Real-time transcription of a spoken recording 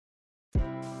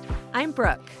I'm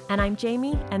Brooke. And I'm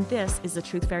Jamie, and this is the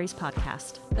Truth Fairies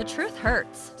podcast. The truth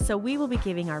hurts. So we will be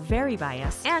giving our very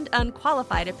biased And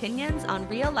unqualified opinions on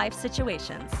real-life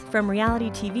situations. from reality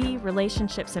TV,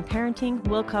 relationships, and parenting.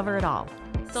 We'll cover it all.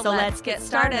 So let's get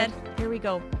started. Here we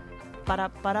go.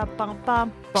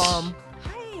 Ba-da-ba-da-bum-bum-bum.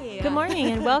 Hi. Good morning,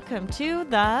 and welcome to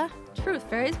the Truth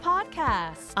Fairies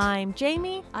podcast. I'm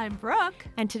Jamie, I'm Brooke.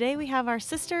 and today we have our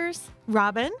sisters,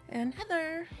 Robin. And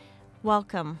Heather.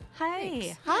 Welcome. Hi.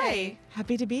 Thanks. Hi.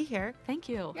 Happy to be here. Thank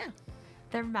you. Yeah.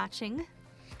 They're matching.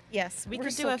 Yes, we We're could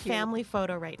do so a cute. family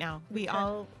photo right now. We could.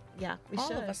 all, yeah, we All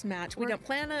should. of us match. We don't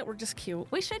plan it. We're just cute.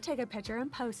 We should take a picture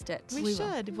and post it. We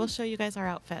should. We'll show you guys our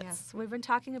outfits. Yes. We've been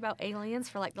talking about aliens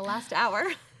for like the last hour.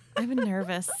 I've been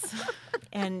nervous.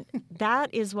 And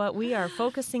that is what we are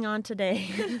focusing on today.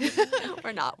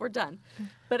 We're not. We're done.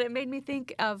 But it made me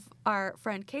think of our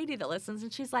friend Katie that listens,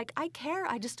 and she's like, I care.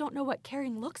 I just don't know what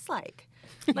caring looks like.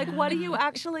 Like, what do you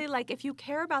actually, like, if you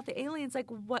care about the aliens, like,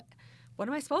 what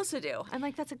am I supposed to do? I'm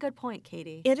like, that's a good point,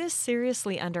 Katie. It is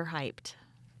seriously underhyped.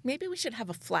 Maybe we should have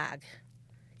a flag.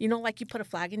 You know, like you put a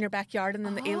flag in your backyard and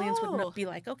then the aliens Oh. would be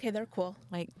like, okay, they're cool.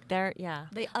 Like, they're, yeah.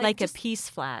 They, like just- a peace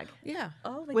flag Yeah.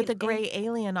 Oh, like with a an gray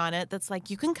alien on it that's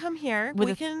like, you can come here. With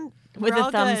we a- Mm, with we're a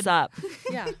all thumbs good. up.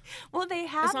 Yeah. Well, they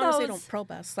have As long those. as they don't probe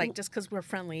us, like just because we're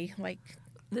friendly, like,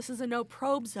 This is a no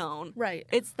probe zone. right.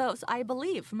 It's those I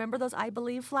believe. Remember those I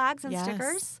believe flags and Yes.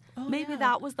 stickers? Oh, Maybe yeah.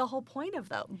 that was the whole point of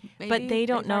them. Maybe But they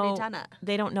don't they've already know. done it.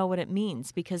 They don't know what it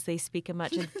means because they speak a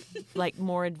much like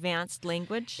more advanced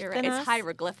language You're than right. us. It's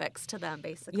hieroglyphics to them,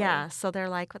 basically. Yeah, so they're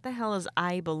like, what the hell is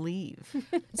I believe?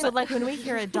 So like when we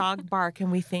hear a dog bark and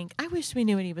we think, I wish we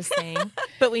knew what he was saying,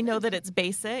 but we know that it's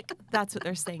basic, that's what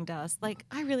they're saying to us. Like,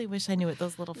 I really wish I knew what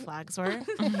those little flags were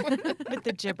with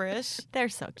the gibberish. They're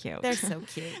so cute. They're so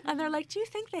cute. And they're like, do you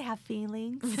think they have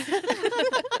feelings?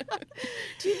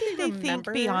 Do you think they think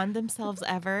remember? beyond themselves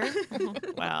ever?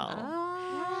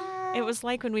 Well, it was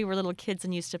like when we were little kids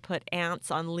and used to put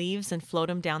ants on leaves and float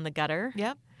them down the gutter.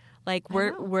 Yep. Like,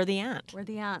 we're the ant. We're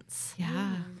the ants.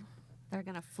 Yeah. They're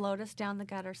going to float us down the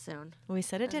gutter soon. We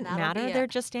said it And didn't that'll matter. be They're it.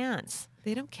 just ants.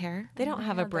 They don't care. They don't They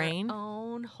have a their brain.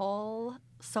 own whole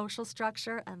social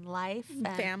structure and life. And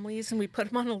Families, and we put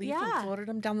them on a leaf Yeah. and floated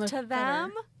them down the to gutter.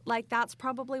 them, like, that's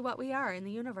probably what we are in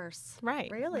the universe.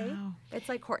 Right. Really? Wow. It's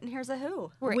like Horton Hears a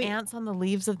Who. We're ants on the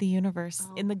leaves of the universe,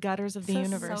 in the gutters of the So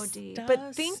universe. deep.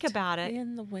 But think Dust about it.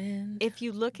 in the wind. If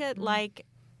you look at like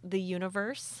the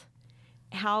universe,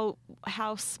 how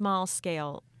small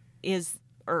scale is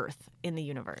Earth in the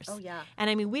universe? Oh, yeah. And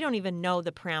I mean, we don't even know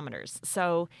the parameters.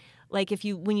 So, like,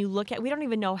 when you look at, we don't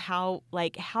even know how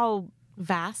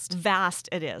vast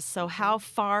it is. So how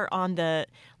far on the,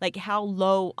 like, how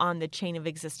low on the chain of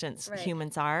existence Right.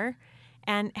 humans are,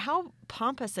 and how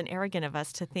pompous and arrogant of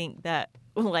us to think that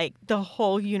like the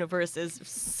whole universe is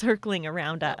circling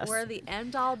around us. We're the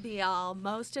end all be all,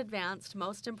 most advanced,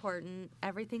 most important.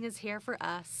 Everything is here for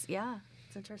us. Yeah.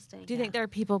 It's interesting. Do you think there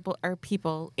are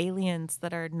people, aliens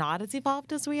that are not as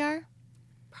evolved as we are?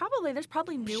 Probably. There's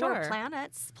probably newer Sure.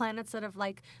 planets that have,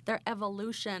 like, their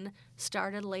evolution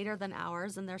started later than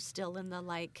ours, and they're still in the,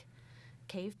 like,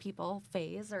 cave people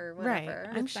phase or Right. whatever.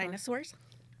 I'm With sure. dinosaurs.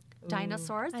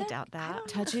 Dinosaurs? I doubt I that. don't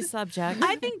Touchy subject.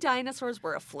 I think dinosaurs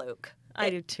were a fluke. I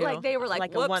do too. Like, they were like,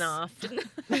 Like a whoops. one-off.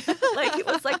 Like, it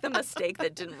was like the mistake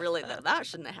that didn't really, that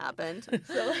shouldn't have happened.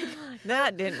 So, like,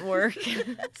 That didn't work.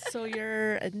 So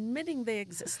you're admitting they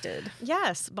existed.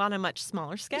 Yes, but on a much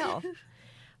smaller scale.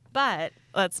 But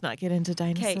let's not get into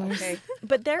dinosaurs. Okay.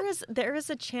 But there is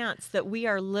a chance that we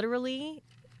are literally,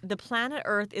 the planet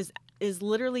Earth is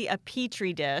literally a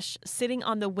petri dish sitting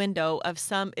on the window of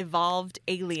some evolved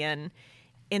alien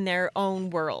in their own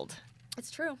world. it's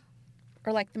true.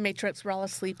 Or like the Matrix, we're all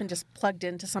asleep and just plugged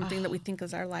into something that we think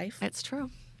is our life. It's true.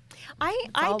 I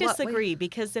all what we- disagree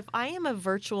because if I am a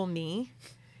virtual me,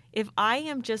 if I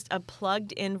am just a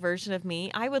plugged in version of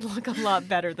me, I would look a lot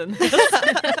better than this.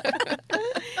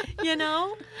 You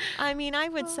know? I mean, I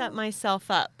would set myself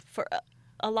up for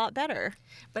a lot better.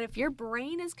 But if your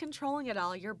brain is controlling it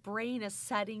all, your brain is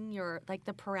setting your, like,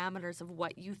 the parameters of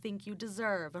what you think you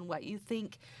deserve and what you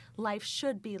think life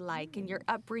should be like, and your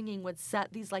upbringing would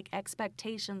set these, like,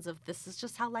 expectations of this is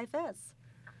just how life is.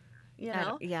 You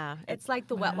know? Yeah. It's like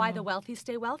why the wealthy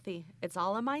stay wealthy. It's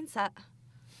all a mindset.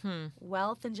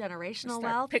 wealth and generational Start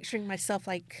wealth. picturing myself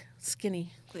like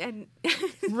skinny. And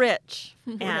Rich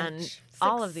and Rich.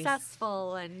 all of these.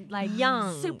 successful and like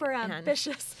Young super and-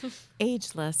 ambitious.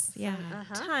 Ageless. Yeah.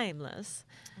 Timeless.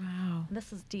 Wow.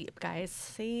 This is deep, guys.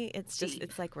 See, it's just, Deep.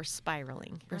 it's like we're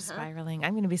spiraling. We're spiraling.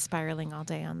 I'm going to be spiraling all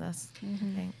day on this, I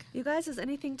think. You guys, is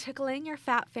anything tickling your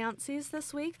fat fancies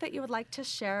this week that you would like to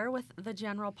share with the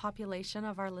general population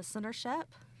of our listenership?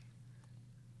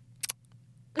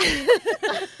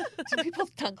 Do people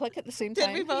tongue click at the same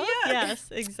time? Yes,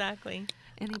 exactly.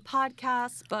 Any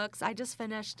podcasts, books? I just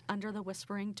finished Under the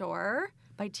Whispering Door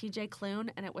by T.J. Klune,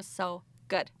 and it was so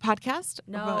good. Podcast?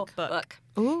 No, book.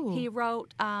 Ooh. He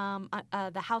wrote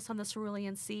The House on the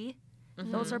Cerulean Sea.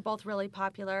 Those are both really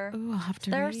popular. Ooh, I'll have to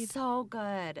They're read. so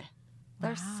good.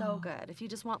 They're so Wow. good. If you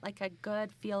just want like a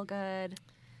good, feel good,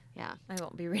 yeah. I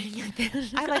won't be reading it then.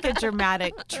 I like a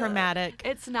dramatic, traumatic.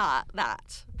 It's not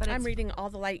that, but I'm it's reading All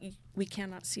the Light We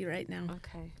Cannot See right now.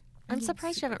 okay. I'm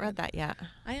surprised you haven't read that yet.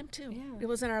 I am too. Yeah. It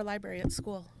was in our library at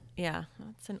school. Yeah,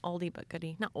 it's an oldie but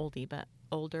goodie. Not oldie, but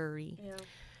oldery. Yeah.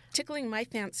 Tickling my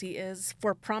fancy is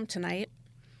for prom tonight.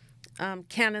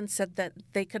 Canon said that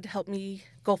they could help me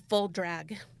go full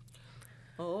drag,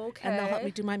 Okay. and they'll help me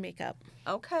do my makeup.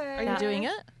 Okay. Are you doing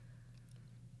it?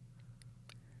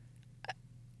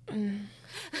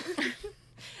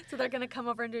 So they're gonna come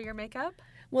over and do your makeup?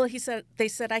 Well, they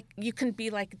said you can be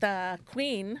like the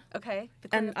queen, Okay. The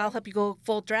queen and of- I'll help you go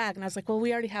full drag. And I was like, well,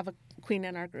 we already have a queen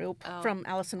in our group Oh. from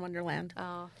Alice in Wonderland.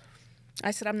 Oh.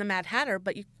 I said, I'm the Mad Hatter,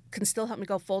 but you can still help me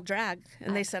go full drag.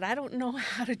 And they said, I don't know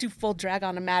how to do full drag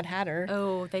on a Mad Hatter.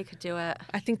 Oh, they could do it.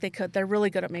 I think they could. They're really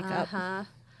good at makeup. Uh-huh.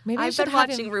 Maybe I I've should been have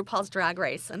watching him. RuPaul's Drag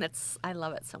Race, and I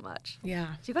love it so much. Yeah.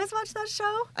 Do you guys watch that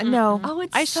show? No. Oh,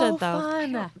 it's I so should, though.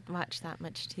 fun. Watch that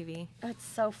much TV. It's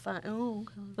so fun. Ooh.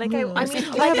 Like Ooh. I mean, I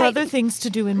like have other things to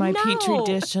do in my No. petri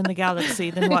dish in the galaxy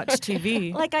than watch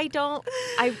TV. like I don't.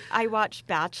 I watch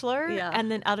Bachelor, Yeah. and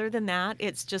then other than that,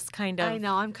 it's just kind of. I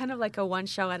know. I'm kind of like a one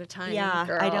show at a time. Yeah,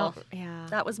 girl. I don't. Yeah.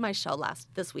 That was my show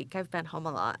this week. I've been home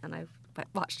a lot, and I've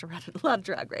watched a lot of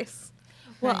Drag Race.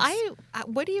 Well, Nice.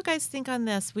 what do you guys think on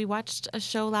this? We watched a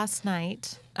show last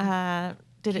night.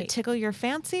 Did it tickle your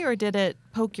fancy or did it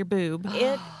poke your boob?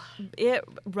 It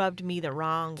rubbed me the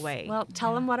wrong way. Well,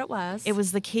 tell them what it was. It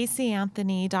was the Casey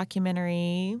Anthony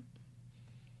documentary.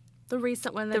 the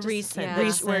recent one. the recent, yeah. where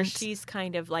Recent. she's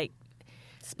kind of like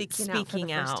speaking out for the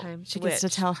first time. She gets to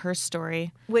which- tell her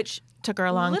story. which Took her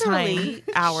a long literally,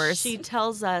 time, hours. She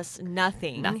tells us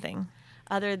nothing. Nothing.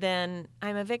 Other than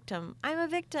I'm a victim. I'm a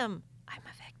victim. I'm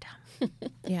a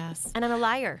victim. Yes. And I'm a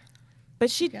liar.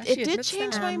 But she Yeah, she did admits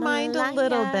change that. my I'm a mind a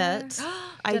little liar. bit.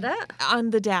 Did it?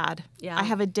 On the dad. Yeah. I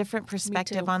have a different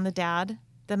perspective too. on the dad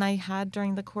than I had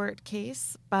during the court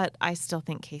case, but I still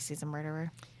think Casey's a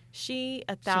murderer. She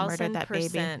murdered that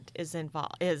baby. 1,000% is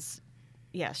involved.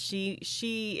 Yes,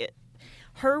 she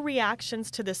her reactions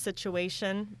to the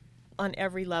situation on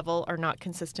every level are not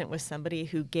consistent with somebody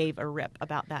who gave a rip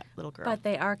about that little girl. But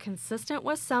they are consistent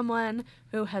with someone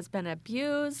who has been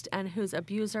abused and whose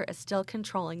abuser is still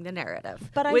controlling the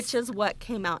narrative, But which is what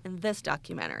came out in this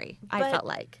documentary, I But- felt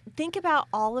like. think about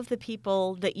all of the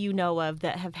people that you know of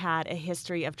that have had a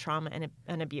history of trauma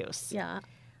and abuse. Yeah.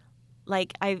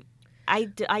 Like I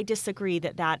disagree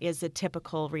that is a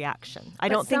typical reaction. I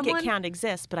But don't think someone- it can't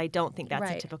exist, but I don't think that's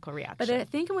Right. a typical reaction. But I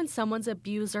think when someone's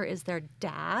abuser is their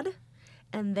dad,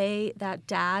 and that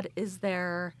dad is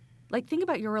their, like, think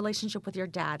about your relationship with your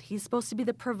dad. He's supposed to be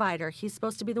the provider. He's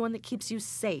supposed to be the one that keeps you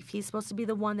safe. He's supposed to be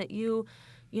the one that you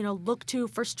look to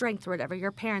for strength or whatever.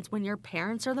 Your parents, when your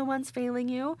parents are the ones failing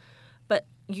you, but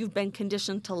you've been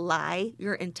conditioned to lie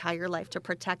your entire life to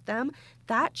protect them,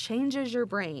 that changes your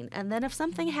brain. And then if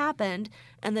something happened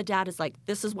and the dad is like,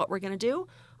 this is what we're going to do,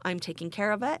 I'm taking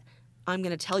care of it, I'm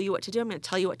going to tell you what to do, I'm going to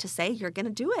tell you what to say, you're going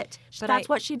to do it. But That's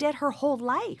what she did her whole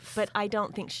life. But I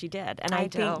don't think she did. And I I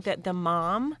do. think that the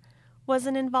mom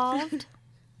wasn't involved.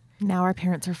 Now our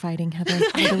parents are fighting, Heather.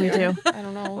 What do we do? I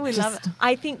don't know. we love it.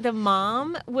 I think the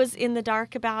mom was in the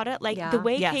dark about it. Like Yeah. the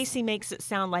way Yes. Casey makes it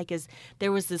sound like is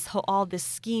there was all this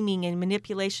scheming and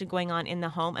manipulation going on in the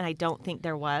home, and I don't think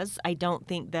there was. I don't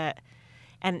think that,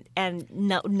 and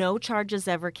no charges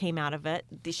ever came out of it.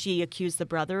 She accused the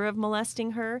brother of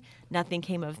molesting her. Nothing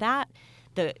came of that.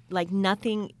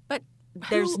 Nothing. But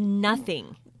There's who-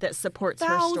 nothing that supports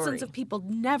her story. thousands of people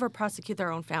never prosecute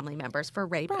their own family members for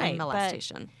rape Right, and but-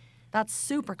 molestation. That's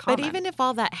super common. But even if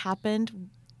all that happened,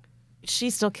 she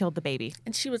still killed the baby.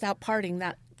 And she was out partying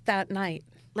that night.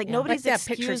 Like Yeah. nobody's Like, they have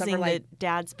pictures of her, excusing like, the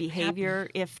dad's behavior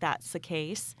if that's the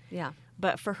case. yeah.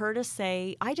 But for her to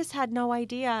say, I just had no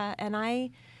idea, and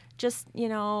I just,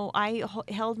 I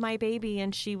held my baby,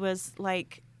 and she was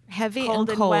like Heavy cold and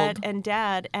and cold. wet and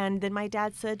dead. And then my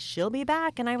dad said, she'll be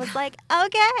back. And I was like,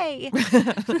 okay.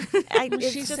 It's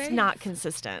she just safe? not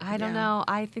consistent. I don't know.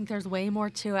 I think there's way more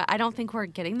to it. I don't think we're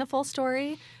getting the full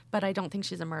story, but I don't think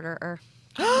she's a murderer.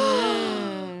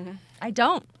 I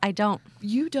don't.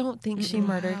 You don't think she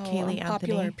murdered Wow, Kaylee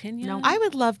unpopular Anthony? opinion. No. I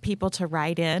would love people to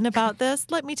write in about this.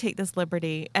 Let me take this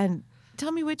liberty and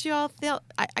tell me what you all feel.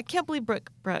 I can't believe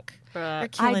Brooke. You're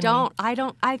killing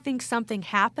me. I think something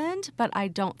happened, but I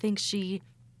don't think she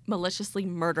maliciously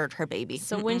murdered her baby.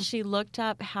 So when she looked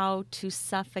up how to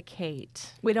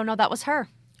suffocate, We don't know that was her.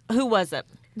 who was it?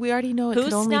 We already know it Who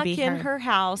could only snuck be in her. her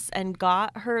house and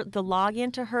got her the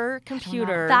login to her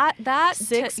computer That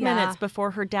 6 minutes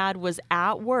before her dad was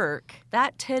at work?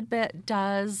 That tidbit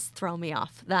does throw me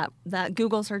off. That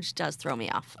Google search does throw me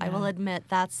off. I will admit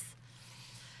that's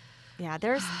Yeah,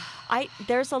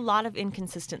 there's a lot of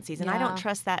inconsistencies, and I don't Yeah.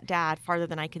 trust that dad farther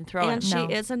than I can throw and it. she No.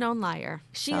 is a known liar.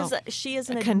 She So, is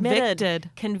an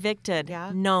convicted. convicted,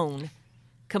 Yeah. known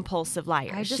compulsive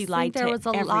liar. I just She think lied there to was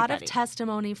a lot of everybody.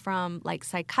 testimony from like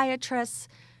psychiatrists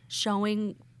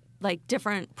showing like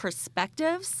different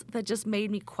perspectives that just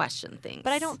made me question things.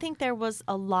 But I don't think there was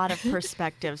a lot of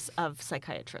perspectives of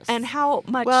psychiatrists. And how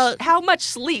much Well- how much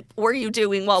sleep were you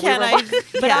doing while we Can were I? watching?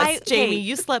 But Yes, I- Jamie, hey.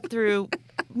 you slept through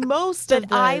most of but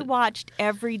the. I watched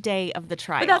every day of the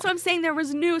trial. But that's what I'm saying. There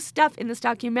was new stuff in this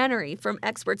documentary from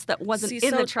experts that wasn't See,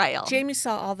 in so the trial. Jamie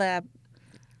saw all the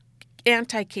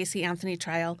anti-Casey Anthony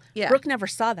trial. Yeah. Brooke never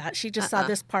saw that. She just saw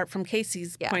this part from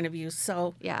Casey's Yeah. point of view.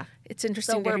 So Yeah. it's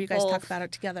interesting to we're hear you guys talk both- about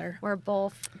it together. We're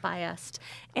both biased.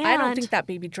 And I don't think that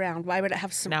baby drowned. Why would it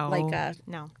have some No. like a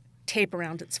no, tape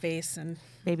around its face? And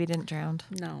Baby didn't drown.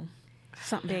 no,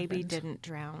 something baby happened. didn't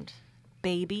drown.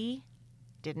 Baby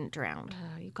didn't drown.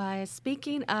 You guys,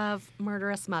 speaking of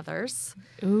murderous mothers,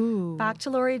 Ooh. back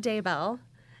to Lori Daybell,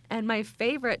 and my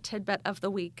favorite tidbit of the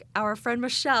week, our friend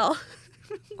Michelle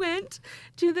went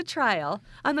to the trial.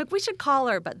 I'm like, we should call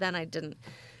her, but then I didn't.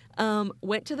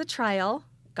 Went to the trial,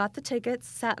 got the tickets,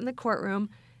 sat in the courtroom.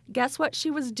 Guess what she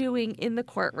was doing in the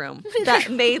courtroom that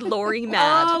made Lori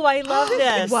mad? Oh, I love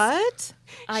this. What?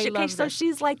 I love So this.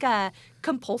 she's like a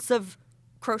compulsive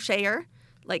crocheter.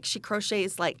 Like she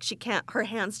crochets, like she can't. Her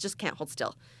hands just can't hold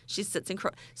still. She sits in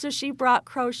so she brought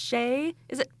crochet.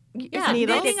 Is it needles?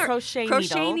 knitting or Crochet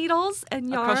needle. needles and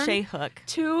A yarn crochet hook.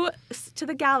 to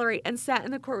the gallery and sat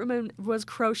in the courtroom and was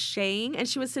crocheting. And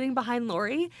she was sitting behind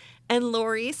Lori. And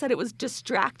Lori said it was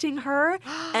distracting her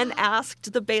and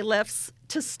asked the bailiffs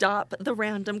to stop the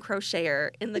random crocheter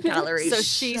in the gallery. So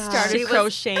she started She was-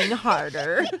 crocheting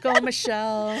harder. Go,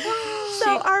 Michelle.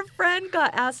 So our friend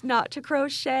got asked not to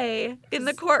crochet in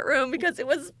the courtroom because it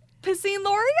was pissing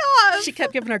Lori off. She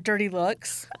kept giving her dirty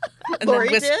looks. And Lori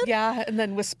then did? Yeah, and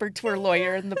then whispered to her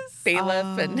lawyer and the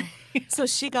bailiff. And So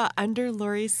she got under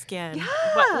Lori's skin.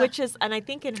 Which is, and I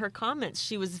think in her comments,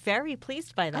 she was very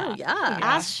pleased by that. Oh, yeah.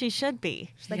 As she should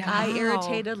be. like, Yeah. I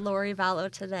irritated Lori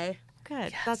Vallow today.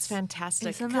 Good. That's fantastic.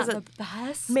 Isn't 'Cause that the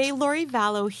best? May Lori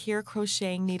Vallow hear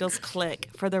crocheting needles click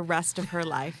for the rest of her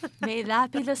life. May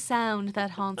that be the sound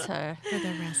that haunts her. For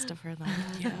the rest of her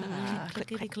life.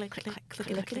 Clickety click,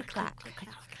 clickety clack.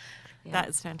 That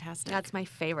is fantastic. That's my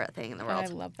favorite thing in the I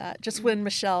world. love that. Just when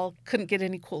Michelle couldn't get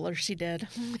any cooler, she did.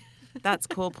 That's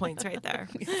cool points right there.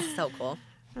 So cool.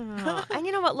 Oh, and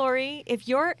you know what, Lori? If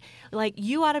you're like,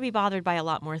 you ought to be bothered by a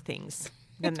lot more things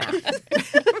than that.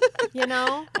 You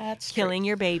know? That's Killing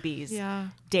your babies. Yeah.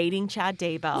 Dating Chad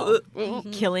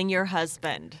Daybell. Killing your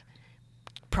husband.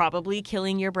 Probably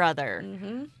killing your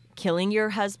brother. Killing your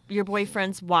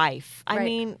boyfriend's wife. I Right,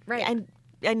 mean, right.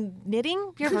 and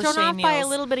knitting? You're Crochet thrown off by a needles.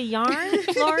 little bit of yarn,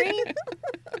 Lori?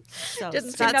 So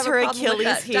Didn't seem to That's have a her problem with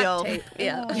Achilles that duct heel. tape.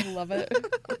 Yeah. I love it.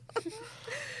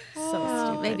 So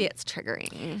stupid. Maybe it's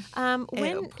triggering.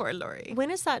 Ew, poor Lori.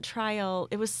 When is that trial?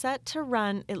 It was set to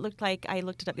run, it looked like, I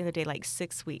looked it up the other day, like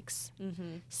 6 weeks.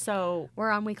 So, We're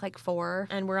on week like 4.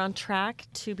 and we're on track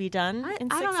to be done I in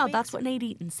 6 don't know. weeks? That's what Nate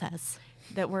Eaton says.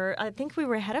 I think we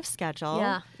were ahead of schedule.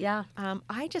 Yeah. I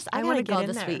I gotta wanna get go in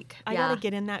this there. week. I Yeah. gotta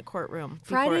get in that courtroom.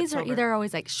 before Fridays it's are over. either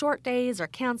always like short days or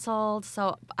canceled.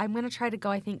 So I'm going to try to go,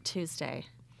 I think, Tuesday.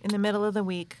 In the middle of the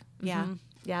week. Yeah.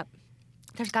 Yep.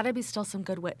 There's got to be still some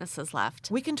good witnesses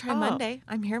left. We can try Monday.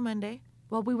 I'm here Monday.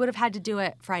 Well, we would have had to do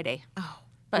it Friday. Oh.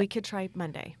 we could try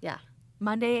Monday. Yeah.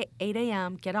 Monday, 8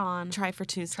 a.m., get on. Try for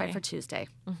Tuesday. Try for Tuesday.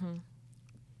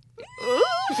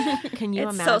 Can you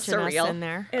It's imagine so surreal. us in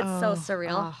there? It's so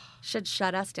surreal. Should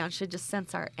shut us down. Should just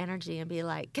sense our energy and be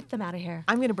like, get them out of here.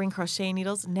 I'm going to bring crochet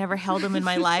needles. Never held them in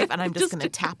my life, and I'm just going to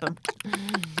tap them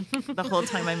the whole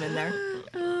time I'm in there.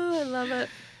 Oh, I love it.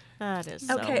 That is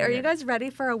so Okay, are you weird. guys ready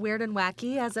for a weird and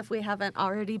wacky as if we haven't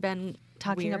already been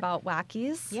talking Weird. about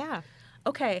wackies. Yeah.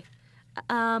 Okay.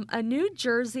 A New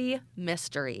Jersey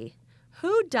mystery.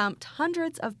 Who dumped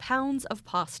hundreds of pounds of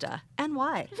pasta and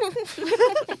why?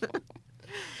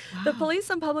 The police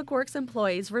and public works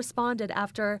employees responded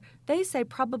after they say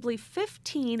probably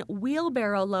 15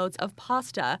 wheelbarrow loads of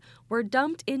pasta were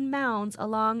dumped in mounds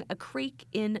along a creek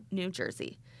in New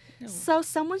Jersey. So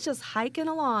someone's just hiking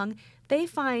along. They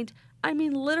find, I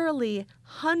mean, literally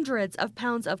hundreds of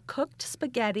pounds of cooked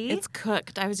spaghetti. It's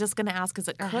cooked. I was just going to ask, is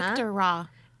it cooked or raw?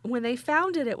 When they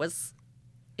found it, it was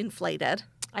inflated.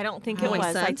 I don't think it was.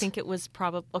 I Moistened. think it was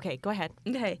probably. Okay, go ahead.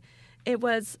 Okay. It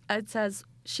says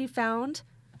she found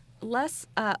let's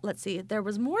see, there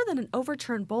was more than an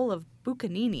overturned bowl of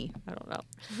buccanini. I don't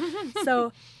know.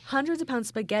 So hundreds of pounds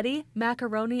spaghetti,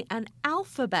 macaroni, and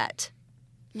alphabet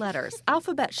letters,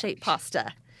 alphabet-shaped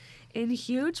pasta in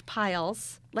huge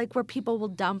piles, like where people will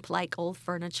dump like old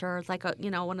furniture, like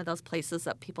one of those places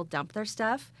that people dump their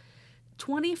stuff.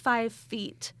 25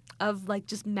 feet of like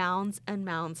just mounds and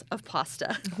mounds of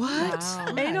pasta. What? Wow.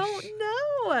 I don't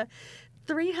know.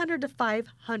 300 to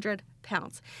 500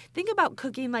 pounds. Think about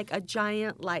cooking like a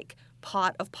giant like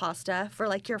pot of pasta for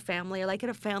like your family, or like at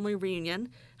a family reunion,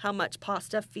 how much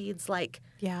pasta feeds like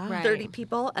Yeah. Right. 30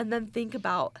 people. And then think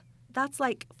about that's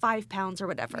like 5 pounds or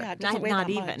whatever. Yeah, it doesn't weigh not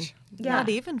that even. much. Yeah. Not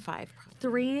even 5.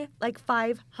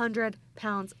 500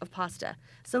 pounds of pasta.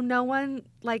 So no one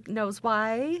like knows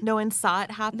why. No one saw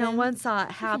it happen? No one saw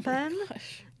it happen.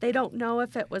 They don't know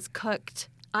if it was cooked.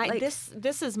 Like-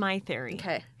 This is my theory.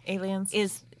 Okay. Aliens?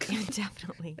 Is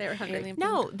definitely. They were hungry. Alien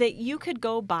No, that you could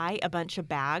go buy a bunch of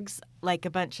bags, like a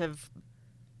bunch of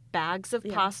bags of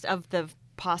pasta, of the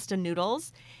pasta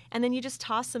noodles, and then you just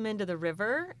toss them into the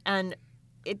river, and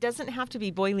it doesn't have to be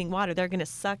boiling water. They're going to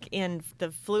suck in the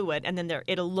fluid, and then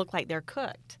it'll look like they're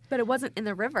cooked. But it wasn't in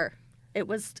the river. It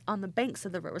was on the banks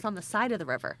of the river. It was on the side of the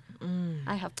river.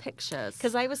 I have pictures.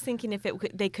 Because I was thinking if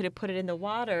they could have put it in the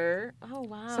water. Oh,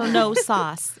 wow. So no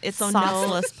sauce. It's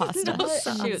sauceless pasta.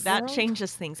 Shoot, that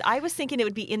changes things. I was thinking it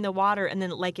would be in the water, and then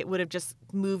like it would have just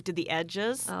moved to the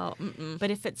edges. Oh, mm-mm. But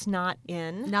if it's not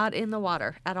in, Not in the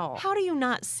water at all. how do you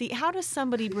not see? How does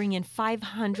somebody bring in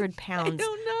 500 pounds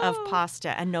don't of know. pasta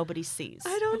and nobody sees?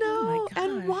 I don't know. my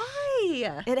And gosh.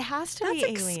 why? It has to That's be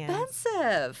aliens.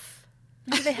 expensive.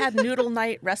 Maybe they had noodle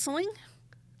night wrestling.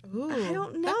 I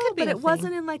don't know, could be but a it thing.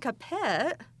 wasn't in like a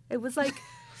pit. It was like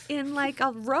in like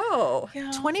a row. Yeah,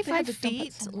 25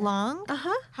 feet long?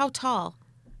 Uh-huh. How tall?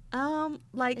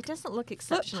 Like It doesn't look foot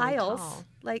exceptionally piles. tall.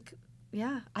 Like,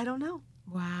 yeah, I don't know.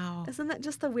 Wow. Isn't that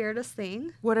just the weirdest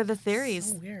thing? What are the theories?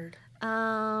 So weird.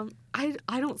 I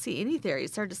don't see any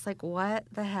theories. They're just like, what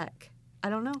the heck? I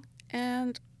don't know.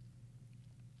 And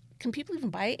can people even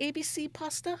buy ABC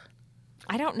pasta?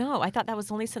 I don't know. I thought that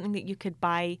was only something that you could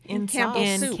buy In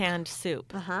Campbell's soup. canned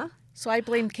soup. Uh-huh. So I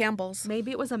blamed Campbell's.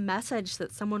 Maybe it was a message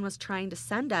that someone was trying to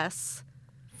send us.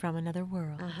 From another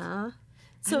world. Uh-huh.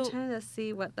 So- I'm trying to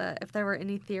see if there were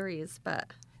any theories, but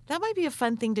That might be a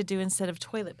fun thing to do instead of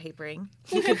toilet papering.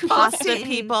 You could pasta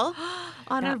people.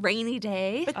 on a rainy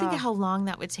day. But think of how long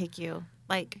that would take you,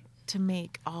 like, to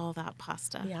make all that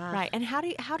pasta. Yeah. Right. And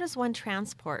how does one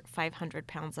transport 500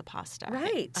 pounds of pasta?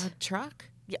 Right. A truck?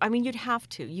 Yeah, I mean, you'd have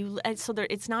to.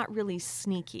 It's not really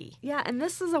sneaky. Yeah, and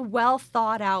this is a well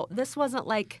thought out. This wasn't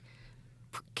like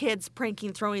kids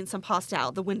pranking, throwing some pasta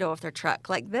out the window of their truck.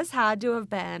 Like this had to have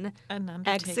been An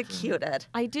undertaking. executed.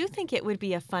 I do think it would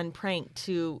be a fun prank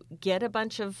to get a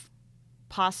bunch of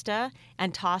pasta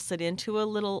and toss it into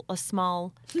a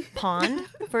small pond,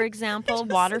 for example,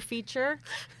 water feature,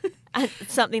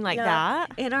 something like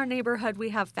that. In our neighborhood, we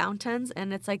have fountains,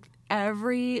 and it's like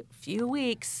every few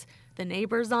weeks, the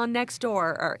neighbors on next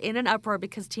door are in an uproar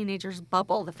because teenagers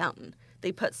bubble the fountain.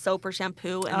 They put soap or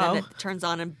shampoo, and then it turns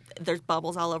on, and there's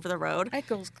bubbles all over the road. It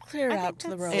goes clear out to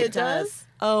the road. It does.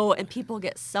 Oh, and people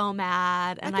get so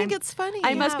mad. And I think it's funny.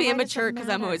 I must Yeah, be why does it immature because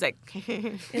I'm matter? always like,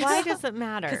 Why does it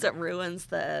matter? because it ruins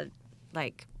the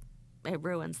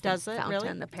Does it fountain.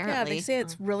 really? Apparently, Yeah, they say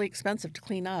it's really expensive to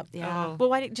clean up. Yeah. Well,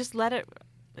 why don't you just let it?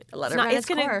 Let It's, it not, run it's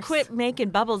going to course. quit making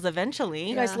bubbles eventually.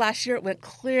 You guys, last year it went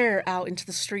clear out into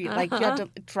the street. Like you had to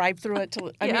drive through it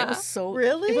to. I mean, it was so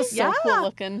Really? It was so Yeah. cool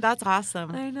looking. That's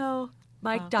awesome. I know.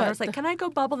 My daughter's like, "Can I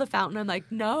go bubble the fountain?" I'm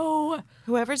like, "No."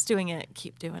 Whoever's doing it,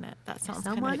 keep doing it. That sounds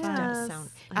kind Someone of fun. does. Sound.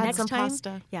 Add Next some time,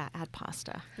 pasta. Yeah, add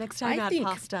pasta. Next time, I add think-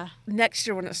 pasta. Next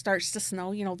year when it starts to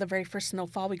snow, the very first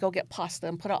snowfall, we go get pasta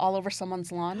and put it all over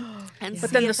someone's lawn. And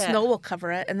But see then the if it- snow will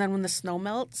cover it, and then when the snow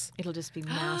melts, It'll just be they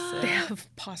massive.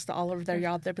 have pasta all over their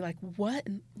yard. They'll be like, "What?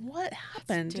 What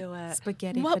happened?" do it.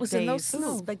 Spaghetti What for was in those days.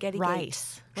 snow? Spaghetti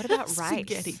Rice. What about rice?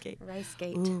 Spaghetti cake. Rice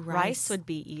gate. Ooh, Rice would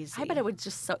be easy. I bet it would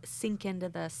just sink into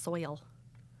the soil.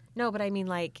 No, but I mean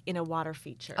like in a water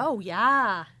feature. Oh,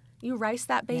 yeah. You rice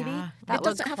that baby? Yeah. That It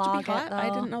doesn't have to be hot. I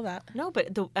didn't know that. No,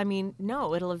 but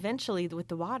no, it'll eventually with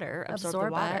the water absorb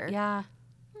the water. it. Yeah.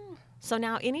 So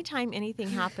now, anytime anything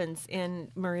happens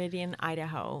in Meridian,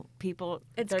 Idaho, people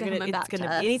It's they're coming back to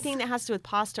us. anything that has to do with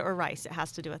pasta or rice, it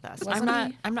has to do with us.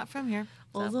 I'm not from here.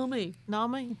 Also me. Not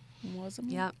me. Wasn't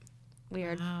me? Yep.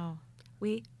 Weird. Wow.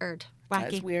 Weird.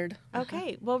 That's Wacky. weird.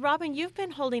 Okay, well, Robin, you've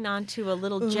been holding on to a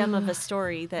little gem of a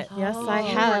story that Yes, I we're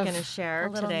have. going to share A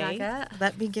little today. nugget.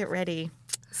 Let me get ready.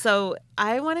 So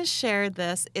I want to share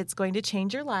this. It's going to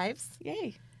change your lives,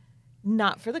 Yay.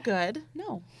 not for the good.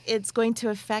 No. It's going to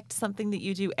affect something that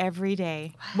you do every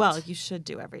day. Well, you should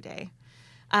do every day.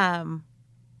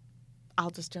 I'll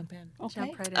just jump in. Okay.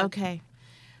 Jump right in. Okay.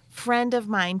 Friend of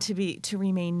mine to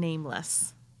remain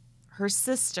nameless. Her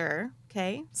sister,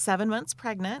 7 months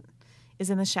pregnant, is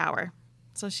in the shower.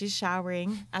 So she's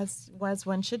showering as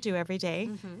one should do every day.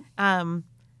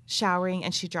 Showering,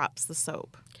 and she drops the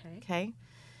soap. Okay.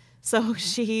 So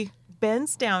she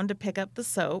bends down to pick up the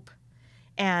soap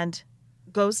and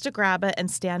goes to grab it and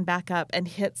stand back up and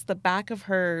hits the back of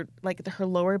her, her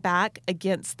lower back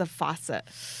against the faucet.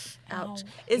 Ouch.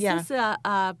 Is Yeah. this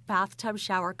a bathtub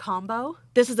shower combo?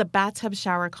 This is a bathtub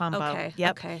shower combo. Okay,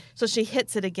 Yep. okay. So she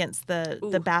hits it against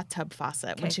the bathtub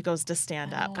faucet when Okay. she goes to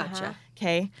stand up. Gotcha.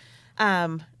 Okay.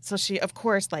 So she, of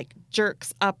course,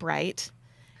 jerks upright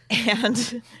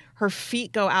and her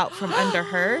feet go out from under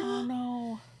her. Oh,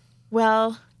 no.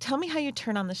 Well, tell me how you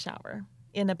turn on the shower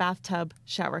in a bathtub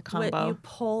shower combo. When you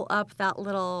pull up that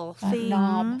little thing,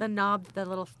 knob. the knob, the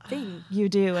little thing. You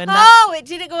do. And Oh, it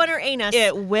didn't go in her anus.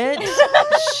 it went,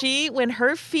 when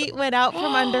her feet went out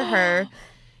from under her,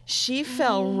 she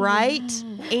fell right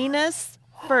anus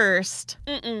first.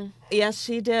 Yes,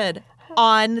 she did.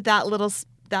 On that little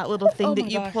thing Oh that my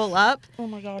you gosh. pull up. Oh,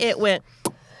 my gosh. It went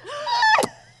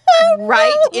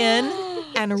right in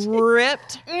and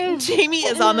ripped. Jamie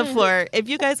is on the floor. If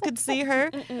you guys could see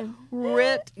her,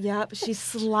 ripped. Yep, she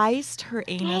sliced her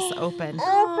anus open.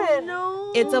 Oh,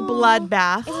 no. It's a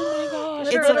bloodbath. Oh, my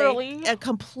gosh. It's Literally. a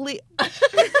complete.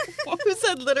 Who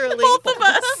said literally? Both of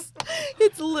us.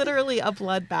 It's literally a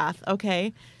bloodbath.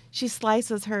 Okay, she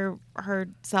slices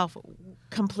herself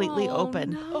completely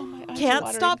open. Oh, my eyes are Can't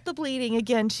watering. stop the bleeding.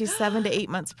 Again, she's 7 to 8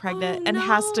 months pregnant and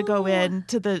has to go in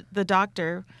to the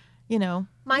doctor.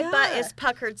 My butt is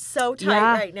puckered so tight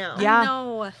Yeah. right now. Yeah.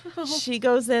 No. She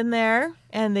goes in there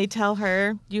and they tell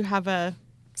her you have a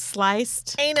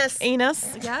sliced Anus.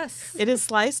 anus. Yes. It is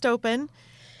sliced open,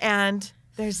 and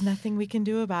there's nothing we can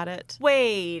do about it.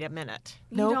 Wait a minute.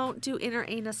 You Nope. don't do inner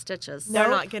anus stitches. They're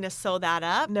not going to sew that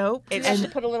up. Nope. Do you have to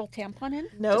put a little tampon in?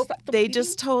 Nope. To stop the They bleeding?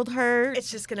 just told her.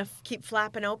 It's just going to keep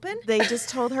flapping open. They just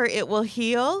told her it will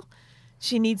heal.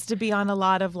 She needs to be on a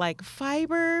lot of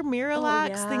fiber,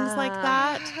 Miralax, things like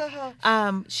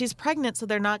that. She's pregnant, so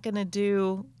they're not going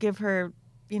to give her,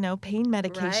 pain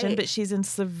medication. Right. But she's in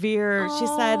severe. She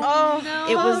said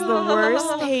it was the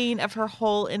worst pain of her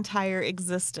whole entire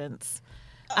existence.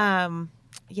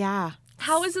 Yeah.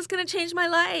 How is this going to change my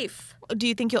life? Do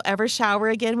you think you'll ever shower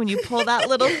again when you pull that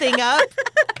little thing up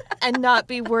and not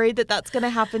be worried that that's going to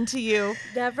happen to you?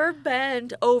 Never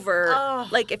bend over. Oh.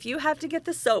 Like if you have to get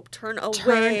the soap, turn away.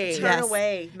 Turn Turn Yes.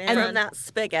 away, man. from that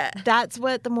spigot. That's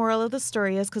what the moral of the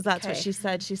story is, because that's what Okay. she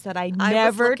said. She said, I was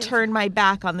never looking turn my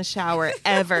back on the shower,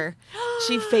 ever.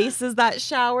 She faces that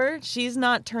shower. She's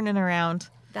not turning around.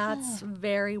 That's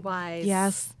very wise.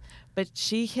 Yes. But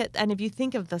she hit, and if you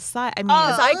think of the size, I mean,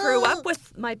 Because I grew up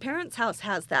with my parents' house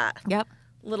has that yep,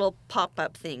 little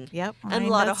pop-up thing. yep. And a mine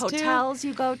lot of does too. hotels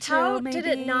you go to. How maybe. did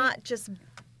it not just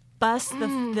bust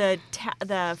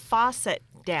the faucet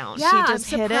down? Yeah, She I'm just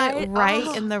hit it surprised. right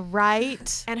Oh. in the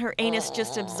right, And her anus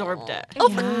just absorbed it.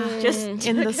 just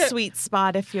in the sweet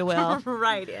spot, if you will.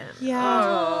 right in.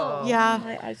 Yeah, yeah,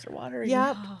 My eyes are watering.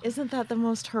 yep. Isn't that the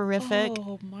most horrific?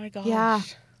 Oh, my gosh. Yeah.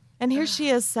 And here she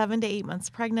is, 7 to 8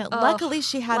 months pregnant. Luckily,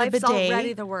 she had Life's a bidet.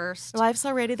 already the worst. Life's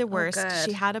already the worst. good.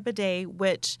 She had a bidet,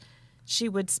 which she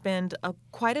would spend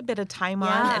quite a bit of time on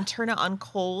Yeah. and turn it on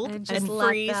cold And just let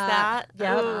freeze that.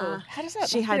 Yep. Ooh. How does that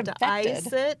She not had get to infected?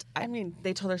 ice it. I mean-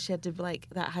 they told her she had to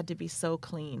that had to be so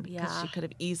clean because Yeah. she could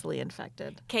have easily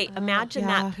infected. Okay, imagine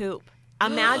Yeah. that poop.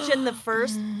 Imagine the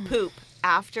first poop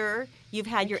after you've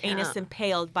had your anus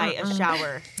impaled by a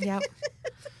shower Yep.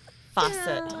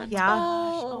 faucet. Yeah.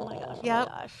 Oh my gosh.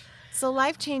 Yep. So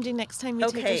life changing next time you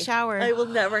take a shower. I will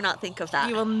never not think of that.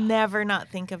 You will never not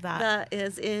think of that. That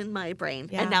is in my brain.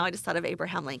 Yeah. And now I just thought of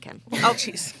Abraham Lincoln. Oh,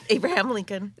 jeez. Abraham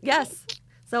Lincoln. Yes.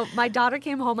 So my daughter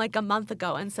came home like a month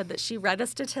ago and said that she read a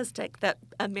statistic that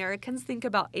Americans think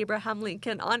about Abraham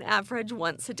Lincoln on average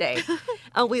once a day.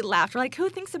 And we laughed. We're like, who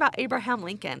thinks about Abraham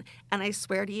Lincoln? And I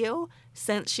swear to you,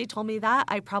 since she told me that,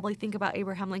 I probably think about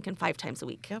Abraham Lincoln 5 times a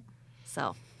week. Yep.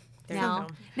 So There you now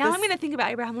go. I'm going to think about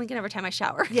Abraham Lincoln every time I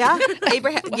shower. Yeah,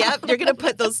 Abraham. Yep, you're gonna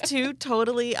put those two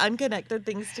totally unconnected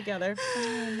things together.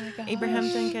 Oh my gosh. Abraham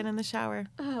Lincoln in the shower.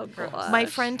 Oh, gosh. My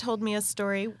friend told me a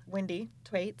story, Wendy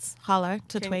Twaits, holla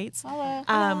to Twaits,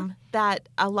 Holla. that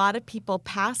a lot of people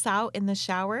pass out in the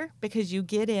shower because you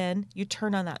get in, you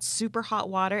turn on that super hot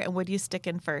water, and what do you stick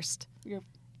in first? Your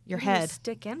You head.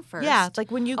 stick in first. Yeah, it's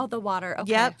like when you. Oh, the water.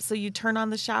 Okay. Yep. So you turn on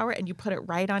the shower and you put it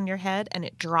right on your head, and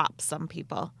it drops some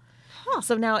people. Huh.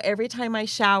 So now every time I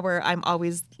shower, I'm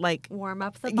always like, Warm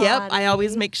up the body. yep, I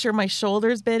always make sure my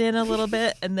shoulders bend in a little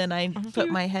bit, and then I put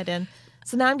my head in.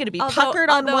 So now I'm going to be puckered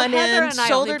on one Heather end, and I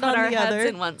shouldered only put on our the heads other.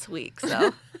 in once a week,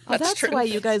 so. Oh, that's true. why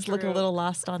you guys look a True. little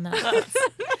lost on that.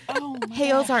 Oh my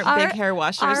Hales aren't big hair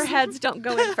washers. Our heads don't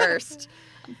go in first.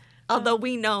 Although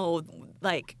we know,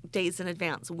 like, days in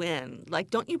advance when. Like,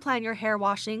 don't you plan your hair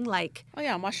washing, like... Oh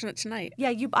yeah, I'm washing it tonight.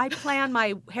 Yeah, I plan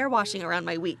my hair washing around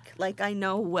my week. Like, I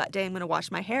know what day I'm going to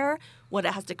wash my hair, what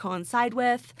it has to coincide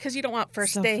with. Because you don't want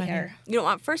first So day funny. hair. You don't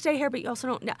want first day hair, but you also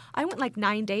don't... I went, like,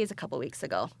 9 days a couple weeks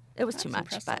ago. It was too much,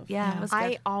 That's but impressive. yeah, it was good.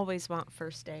 I always want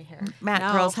first day hair. Matt,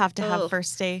 No. girls have to have Ugh.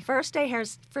 first day. First day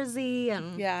hair's frizzy,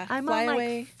 and Yeah, I'm fly on, like,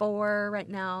 away. 4 right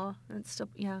now. And it's still,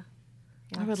 yeah.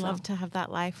 I would so, love to have that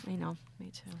life. I know. Me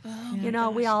too. Oh, You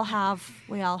know, we all have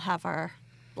our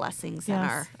blessings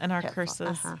Yes, and our pitfall- curses.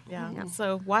 uh-huh. Yeah.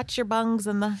 So watch your bungs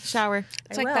in the shower.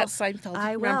 It's I like will. that Seinfeld.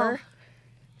 I will. Remember?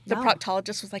 The No.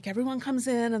 proctologist was like, everyone comes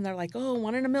in and they're like, oh,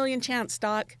 1 in a million chance,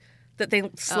 doc, that they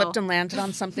slipped Oh. and landed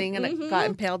on something and it got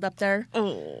impaled up there.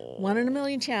 Oh. 1 in a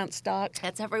million chance, doc.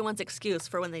 That's everyone's excuse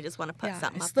for when they just want to put Yeah,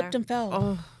 something I up slipped there and fell.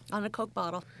 Oh. on a Coke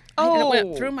bottle. And it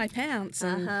went through my pants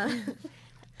and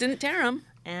didn't tear them.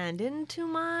 And into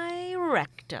my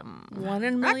rectum. 1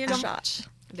 in a million shot.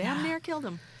 Damn near killed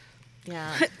him.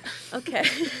 Yeah. Okay.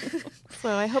 So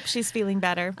I hope she's feeling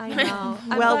better. I know.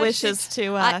 I'm Well glad wishes she- to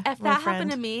if my that friend.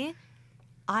 happened to me,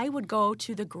 I would go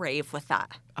to the grave with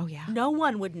that. Oh yeah. No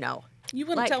one would know. You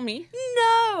wouldn't Like, tell me.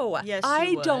 No. Yes, you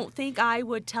I would. don't think I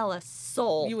would tell a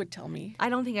soul. You would tell me. I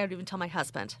don't think I would even tell my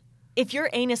husband. If your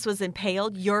anus was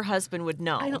impaled, your husband would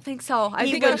know. I don't think so. I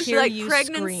He think would I was hear like, you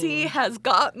pregnancy scream. has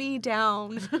got me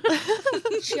down.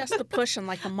 She has to push in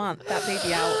like a month, that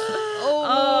baby out.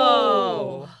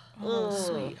 Oh. Oh,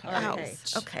 sweetheart. Okay.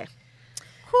 Okay.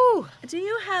 Whew. Do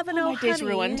you have an Oh, my day's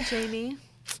honey, ruined. Jamie?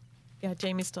 Yeah,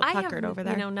 Jamie's still I puckered have, over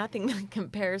there. nothing that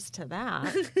compares to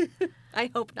that.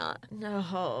 I hope not.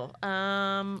 No.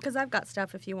 Because I've got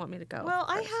stuff if you want me to go. Well,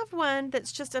 I first. have one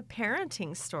that's just a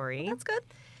parenting story. That's good.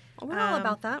 We're all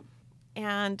about that.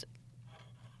 And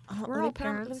We're let all me put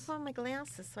on- let me parents. put on my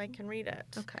glasses so I can read it.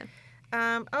 Okay.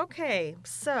 Okay,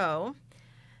 so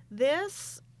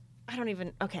this,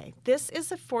 this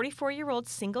is a 44-year-old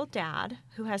single dad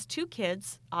who has 2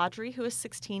 kids, Audrey, who is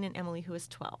 16, and Emily, who is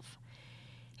 12.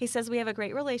 He says, we have a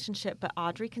great relationship, but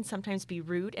Audrey can sometimes be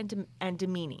rude and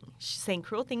demeaning. She's saying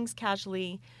cruel things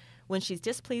casually when she's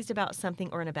displeased about something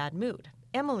or in a bad mood.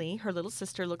 Emily, her little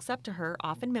sister, looks up to her,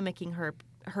 often mimicking her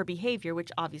behavior,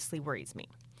 which obviously worries me.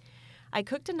 I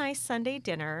cooked a nice Sunday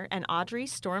dinner, and Audrey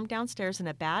stormed downstairs in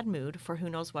a bad mood for who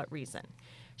knows what reason.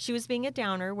 She was being a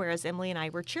downer, whereas Emily and I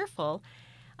were cheerful.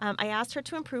 I asked her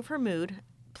to improve her mood,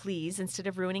 please, instead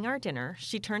of ruining our dinner.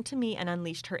 She turned to me and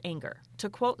unleashed her anger. To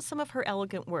quote some of her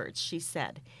elegant words, she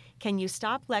said, "Can you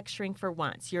stop lecturing for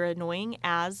once? You're annoying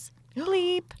as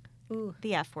bleep,"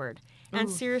 the F word. And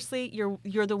seriously,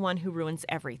 you're the one who ruins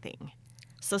everything.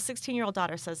 So 16-year-old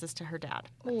daughter says this to her dad.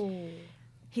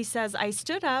 He says, I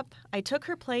stood up, I took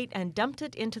her plate and dumped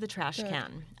it into the trash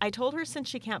can. I told her since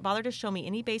she can't bother to show me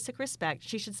any basic respect,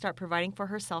 she should start providing for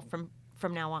herself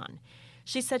from now on.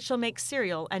 She said she'll make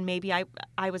cereal and maybe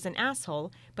I was an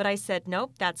asshole, but I said,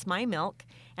 nope, that's my milk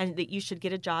and that you should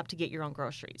get a job to get your own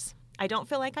groceries. I don't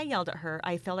feel like I yelled at her.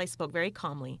 I felt I spoke very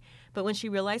calmly. But when she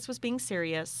realized I was being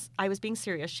serious,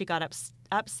 she got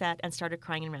upset and started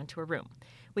crying and ran to her room.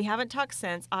 We haven't talked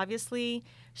since. Obviously,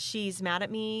 she's mad at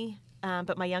me,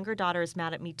 but my younger daughter is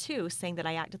mad at me too, saying that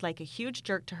I acted like a huge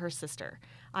jerk to her sister.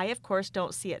 I, of course,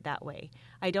 don't see it that way.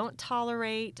 I don't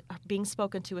tolerate being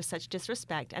spoken to with such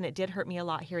disrespect, and it did hurt me a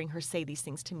lot hearing her say these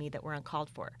things to me that were uncalled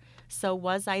for. So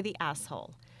was I the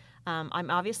asshole? I'm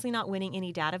obviously not winning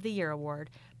any Dad of the Year award,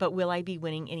 but will I be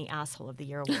winning any Asshole of the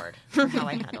Year award for how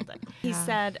I handled it? He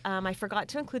said, I forgot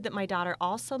to include that my daughter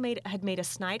also had made a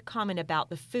snide comment about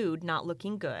the food not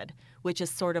looking good, which is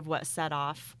sort of what set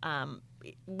off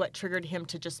what triggered him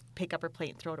to just pick up her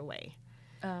plate and throw it away.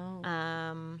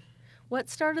 Oh. What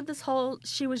started this whole?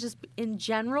 She was just in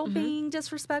general being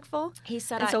disrespectful. He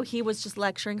said, and so he was just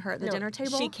lecturing her at the No, dinner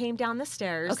table. She came down the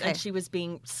stairs Okay. and she was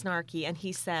being snarky. And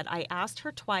he said, I asked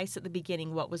her twice at the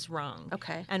beginning what was wrong.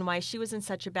 Okay. And why she was in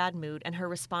such a bad mood. And her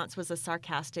response was a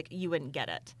sarcastic, you wouldn't get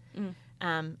it.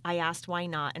 I asked why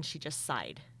not. And she just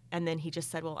sighed. And then he just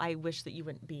said, well, I wish that you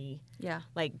wouldn't be,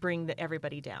 like, bring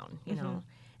everybody down, you know.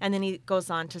 And then he goes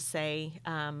on to say,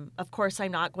 of course,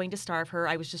 I'm not going to starve her.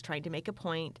 I was just trying to make a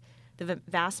point. The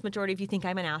vast majority of you think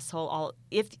I'm an asshole.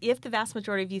 If the vast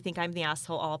majority of you think I'm the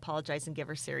asshole, I'll apologize and give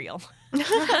her cereal.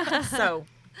 So,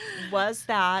 was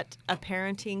that a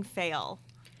parenting fail?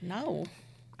 No.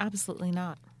 Absolutely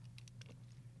not.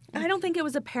 I don't think it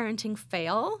was a parenting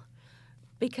fail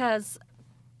because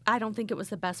I don't think it was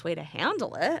the best way to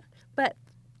handle it. But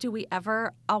do we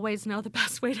ever always know the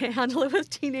best way to handle it with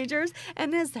teenagers?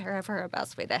 And is there ever a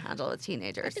best way to handle it with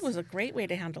teenagers? I think it was a great way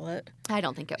to handle it. I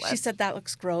don't think it was. She said, that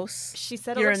looks gross. She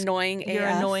said, You're annoying You're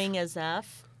AF. annoying as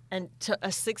F. And to a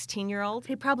 16-year-old?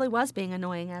 He probably was being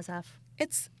annoying as F.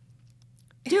 It's,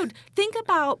 Dude, think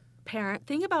about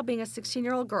being a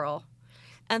 16-year-old girl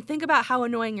and think about how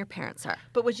annoying your parents are.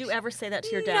 But would you ever say that to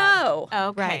your dad? No.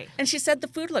 Okay. Right. and she said the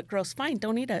food looked gross. Fine,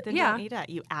 don't eat it. Then Yeah. don't eat it,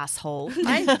 you asshole.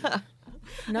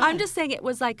 No. I'm just saying it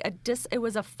was like it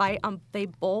was a fight. They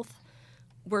both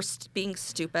were being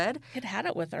stupid. It had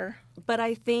it with her. But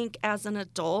I think as an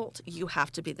adult, you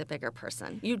have to be the bigger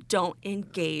person. You don't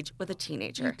engage with a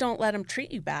teenager. You don't let him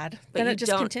treat you bad. But Then you it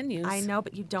just don't- continues. I know,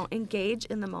 but you don't engage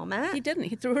in the moment. He didn't.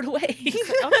 He threw it away.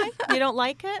 Okay. You don't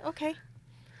like it? Okay.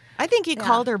 I think he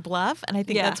called her bluff, and I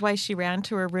think Yeah. that's why she ran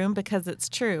to her room, because it's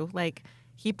true. Like,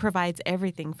 he provides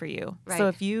everything for you. Right. So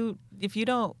if you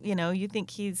don't, you think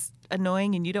he's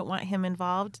annoying and you don't want him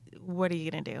involved, what are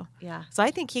you going to do? Yeah. So I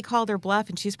think he called her bluff,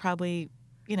 and she's probably,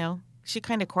 she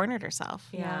kind of cornered herself.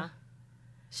 Yeah.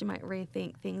 She might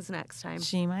rethink things next time.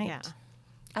 She might. Yeah.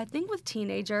 I think with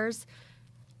teenagers,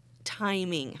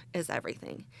 timing is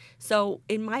everything. So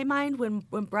in my mind, when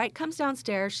Bright comes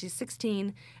downstairs, she's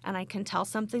 16, and I can tell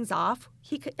something's off.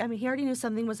 He already knew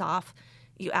something was off.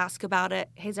 You ask about it.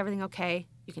 Hey, is everything okay?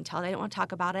 You can tell they don't want to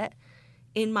talk about it.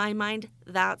 In my mind,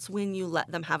 that's when you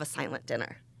let them have a silent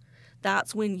dinner.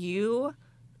 That's when you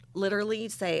literally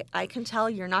say, I can tell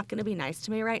you're not going to be nice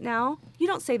to me right now. You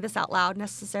don't say this out loud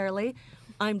necessarily.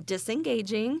 I'm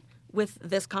disengaging with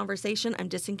this conversation. I'm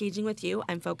disengaging with you.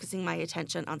 I'm focusing my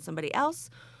attention on somebody else.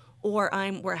 Or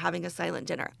we're having a silent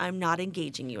dinner. I'm not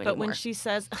engaging you anymore. But when she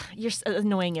says, you're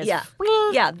annoying as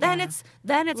then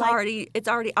it's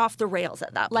already off the rails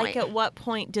at that point. Like, at what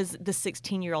point does the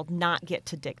 16-year-old not get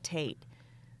to dictate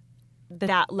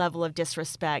that level of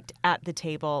disrespect at the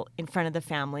table in front of the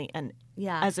famamy and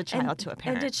as a child to a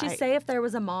parent? And did she say if there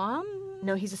was a mom?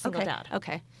 No, he's a single Okay. dad.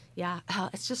 Okay. Yeah. Oh,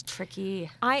 it's just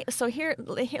tricky. Here,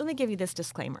 let me give you this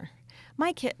disclaimer.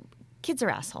 My kids are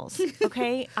assholes,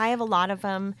 okay? I have a lot of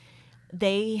them.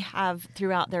 They have,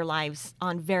 throughout their lives,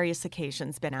 on various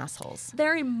occasions, been assholes.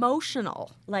 They're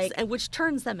emotional, which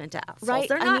turns them into assholes. Right,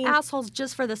 They're I not mean- assholes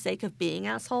just for the sake of being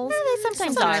assholes. They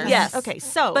sometimes are. Yes. Okay,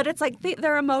 so. But it's like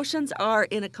their emotions are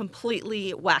in a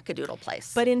completely wackadoodle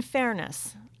place. But in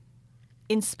fairness,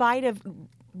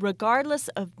 regardless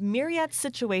of myriad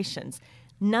situations,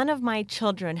 none of my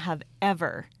children have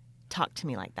ever talked to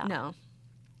me like that. no,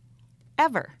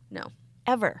 Ever. no,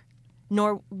 Ever.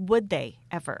 Nor would they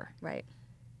ever. right.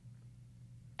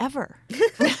 Ever.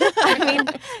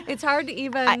 It's hard to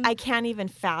even. I can't even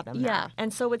fathom that. Yeah.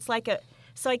 And so it's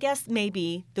so I guess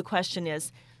maybe the question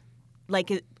is,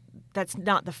 that's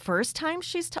not the first time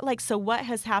she's so what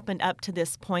has happened up to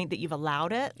this point that you've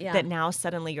allowed it, Yeah. that now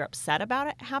suddenly you're upset about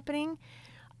it happening?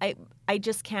 I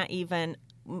just can't even.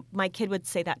 My kid would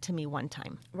say that to me one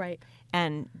time. right.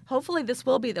 And Hopefully, this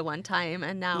will be the one time,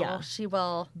 and now Yeah. she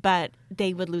will. but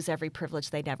they would lose every privilege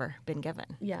they'd ever been given.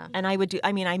 Yeah. And I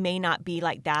may not be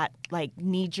like that,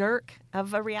 knee jerk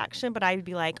of a reaction, but I'd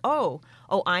be like, oh,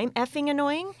 I'm effing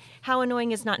annoying? How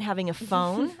annoying is not having a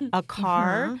phone, a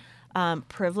car,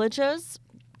 privileges,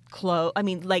 clothes,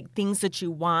 things that you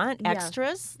want, Yeah.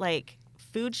 extras, like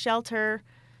food, shelter,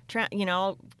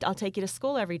 I'll take you to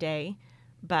school every day,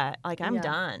 but I'm Yeah.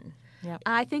 done.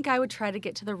 I think I would try to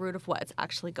get to the root of what's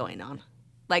actually going on.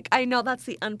 I know that's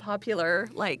the unpopular,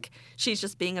 she's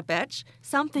just being a bitch.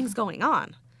 Something's going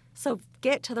on. So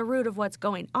get to the root of what's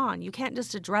going on. You can't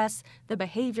just address the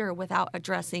behavior without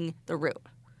addressing the root.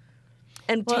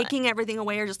 And taking everything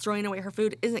away or just throwing away her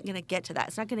food isn't going to get to that.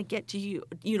 It's not going to get to you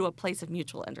to a place of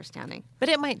mutual understanding. But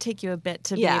it might take you a bit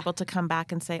to be Yeah. able to come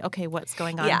back and say, okay, what's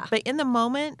going on? Yeah. But in the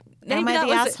moment, Am I that the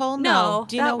was- asshole? No.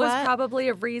 Do you that know was what? probably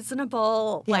a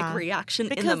reasonable Yeah. reaction in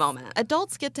Because the moment.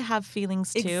 adults get to have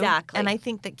feelings too. Exactly. And I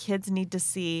think that kids need to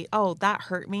see, oh, that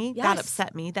hurt me. Yes. That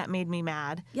upset me. That made me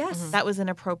mad. Yes. That was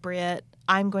inappropriate.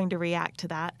 I'm going to react to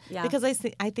that. Yeah. Because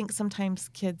I think sometimes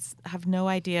kids have no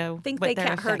idea Think what they their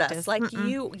can't hurt effect us. is. Like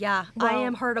Mm-mm. I Well,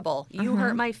 am hurtable. You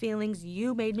hurt my feelings.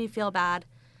 You made me feel bad.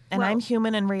 And Well, I'm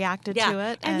human and reacted to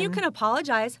it. And you can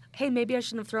apologize. Hey, maybe I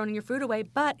shouldn't have thrown your food away,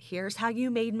 but here's how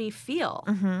you made me feel.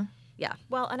 Mm-hmm. Yeah.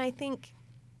 Well, and I think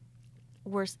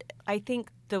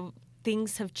the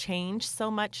things have changed so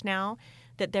much now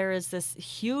that there is this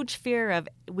huge fear of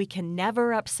we can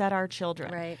never upset our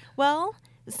children. Right. Well,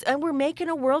 and we're making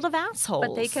a world of assholes.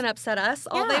 But they can upset us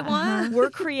all they Yeah. want. We're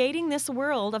creating this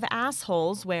world of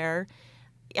assholes where,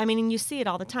 I mean, and you see it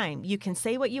all the time. You can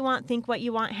say what you want, think what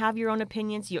you want, have your own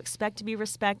opinions. You expect to be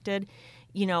respected.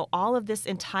 You know, all of this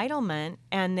entitlement.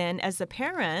 And then as a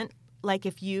parent, like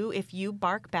if you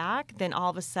bark back, then all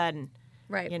of a sudden,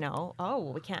 Right. you know, oh,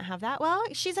 well, we can't have that. Well,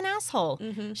 she's an asshole.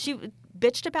 Mm-hmm. She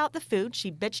bitched about the food. She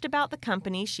bitched about the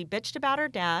company. She bitched about her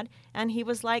dad. And he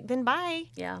was like, then bye.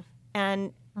 Yeah.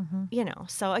 And, you know,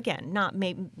 so again,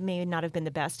 may not have been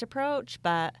the best approach,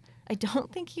 but I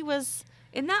don't think he was.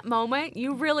 In that moment,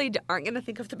 you really aren't going to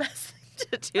think of the best thing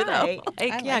to do, Right. though.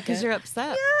 Like, I Yeah, like because it. you're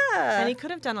upset. And he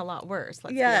could have done a lot worse,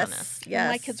 let's be honest. When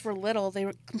my kids were little, they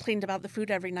complained about the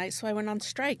food every night, so I went on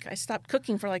strike. I stopped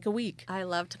cooking for like a week. I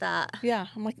loved that. Yeah,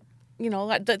 I'm like, you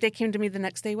know, they came to me the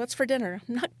next day. What's for dinner?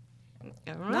 I'm I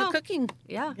don't know. not cooking.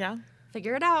 Yeah. Yeah.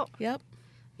 Figure it out. Yep.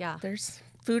 Yeah. There's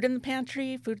food in the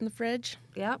pantry, food in the fridge.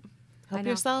 Yep. I Help know.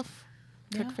 yourself.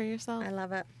 Cook Yeah. for yourself. I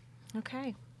love it.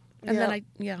 Okay. And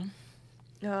then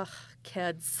Ugh,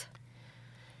 kids.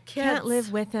 Can't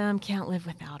live with him, can't live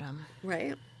without him.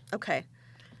 Right? Okay.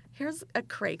 Here's a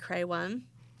cray-cray one.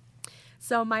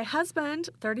 So my husband,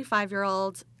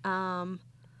 35-year-old,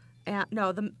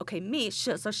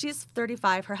 so she's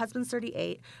 35, her husband's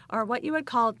 38, are what you would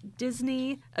call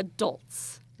Disney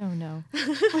adults. Oh, no.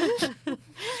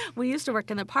 We used to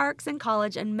work in the parks in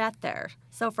college and met there.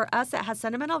 So for us, it has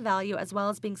sentimental value as well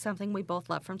as being something we both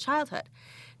love from childhood.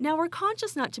 Now, we're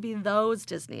conscious not to be those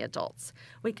Disney adults.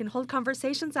 We can hold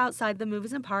conversations outside the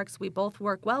movies and parks. We both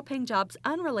work well-paying jobs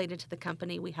unrelated to the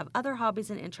company. We have other hobbies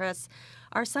and interests.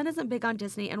 Our son isn't big on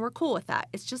Disney, and we're cool with that.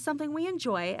 It's just something we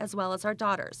enjoy as well as our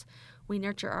daughters. We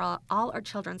nurture all our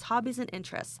children's hobbies and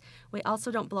interests. We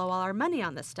also don't blow all our money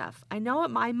on this stuff. I know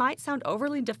I might sound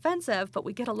overly defensive, but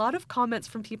we get a lot of comments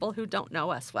from people who don't know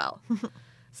us well.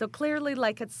 So clearly,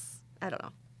 I don't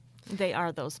know. They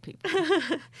are those people.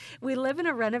 We live in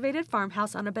a renovated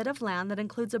farmhouse on a bit of land that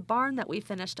includes a barn that we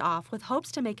finished off with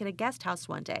hopes to make it a guest house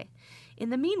one day. In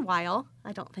the meanwhile,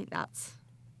 I don't think that's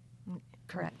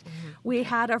correct. We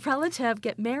had a relative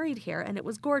get married here, and it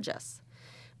was gorgeous.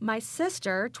 My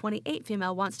sister, 28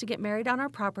 female, wants to get married on our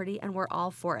property, and we're all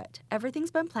for it.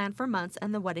 Everything's been planned for months,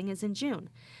 and the wedding is in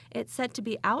June. It's set to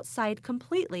be outside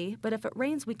completely, but if it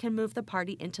rains, we can move the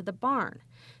party into the barn.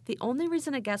 The only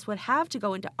reason a guest would have to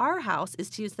go into our house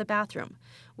is to use the bathroom.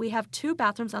 We have 2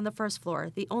 bathrooms on the first floor.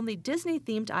 The only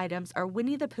Disney-themed items are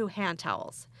Winnie the Pooh hand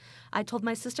towels. I told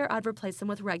my sister I'd replace them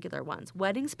with regular ones.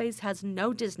 Wedding space has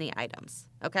no Disney items,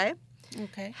 okay?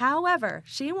 Okay. However,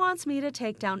 she wants me to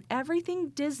take down everything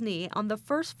Disney on the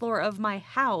first floor of my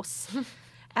house,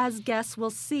 as guests will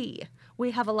see.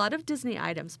 We have a lot of Disney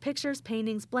items, pictures,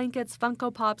 paintings, blankets,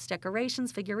 Funko Pops,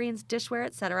 decorations, figurines, dishware,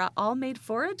 etc., all made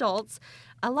for adults.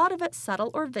 A lot of it subtle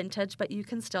or vintage, but you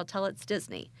can still tell it's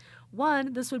Disney.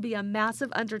 1, this would be a massive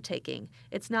undertaking.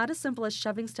 It's not as simple as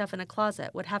shoving stuff in a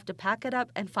closet. Would have to pack it up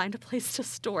and find a place to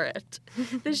store it.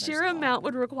 The sheer amount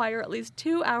would require at least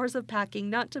 2 hours of packing,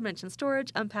 not to mention storage,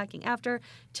 unpacking after.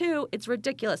 2, it's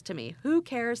ridiculous to me. Who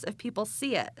cares if people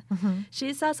see it?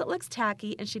 She says it looks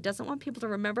tacky, and she doesn't want people to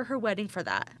remember her wedding for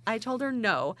that. I told her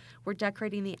no. We're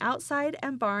decorating the outside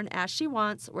and barn as she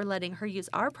wants. We're letting her use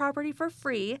our property for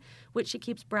free, which she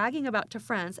keeps bragging about to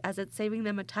friends as it's saving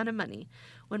them a ton of money.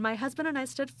 When my husband and I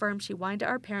stood firm, she whined to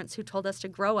our parents who told us to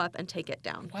grow up and take it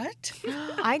down. What?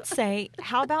 I'd say,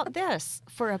 how about this?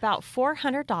 For about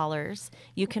 $400,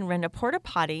 you can rent a porta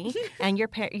potty, and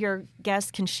your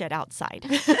guests can shit outside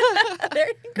There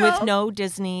you go. with no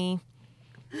Disney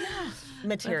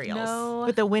materials. No.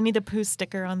 With a Winnie the Pooh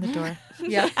sticker on the door.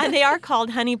 Yeah. And they are called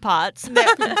honey pots.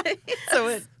 So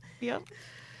it, yep.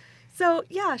 So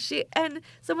yeah,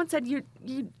 someone said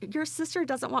your sister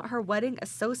doesn't want her wedding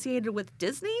associated with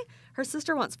Disney. Her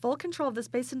sister wants full control of the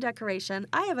space and decoration.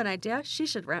 I have an idea. She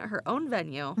should rent her own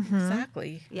venue.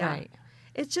 Exactly. Yeah. Right.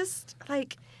 It's just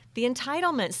like The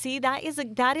entitlement. See, that is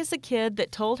a kid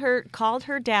that called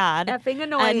her dad Effing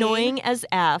annoying. as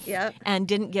F Yep. and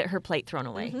didn't get her plate thrown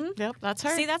away. Yep, that's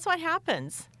her. See, that's what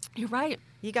happens. You're right.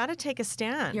 You got to take a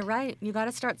stand. You're right. You got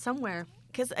to start somewhere.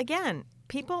 Because again,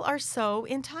 people are so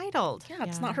entitled. Yeah,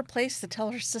 it's not her place to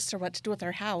tell her sister what to do with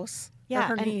her house. Yeah, Or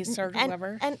her and- niece or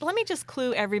whoever. And let me just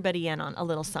clue everybody in on a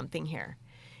little something here.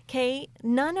 Okay,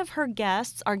 none of her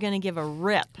guests are going to give a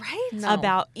rip Right? No.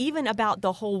 about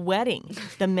the whole wedding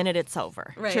the minute it's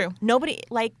over. Right. True. Nobody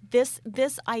like this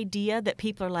idea that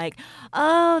people are like,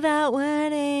 oh, that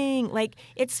wedding. Like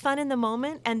it's fun in the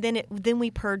moment, and then we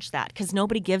purge that because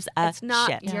nobody gives a It's not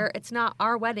shit. it's not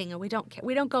our wedding, and we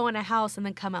don't go in a house and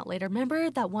then come out later. Remember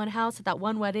that one house at that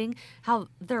one wedding? How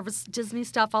there was Disney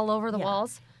stuff all over the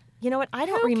walls? You know what? I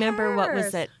don't Who remember what was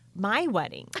cares? at my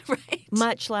wedding. Right.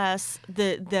 Much less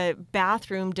the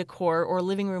bathroom decor or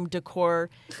living room decor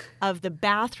of the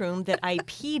bathroom that I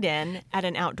peed in at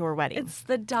an outdoor wedding. It's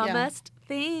the dumbest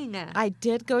thing. I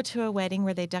did go to a wedding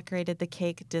where they decorated the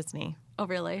cake Disney. Oh,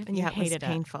 really? And yeah, it was hated it.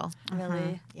 painful.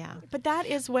 Really? Yeah. But that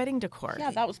is wedding decor.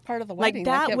 Yeah, that was part of the like wedding.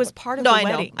 that it was part of No, the I know.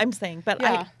 wedding. I'm saying, but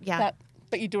Yeah.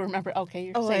 But you do remember. Okay,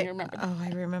 you're saying you remember. Oh, I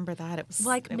remember that. It was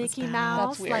Like it was Mickey bad.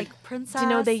 Mouse, That's weird. like Princess. Do you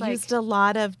know they like, used a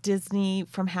lot of Disney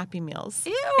from Happy Meals?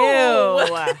 Ew.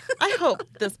 I hope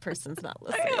this person's not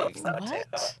listening. hope so,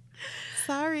 What?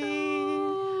 Sorry.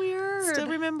 Oh, weird. Still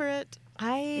remember it.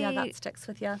 Yeah, that sticks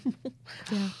with you.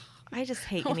 Yeah. I just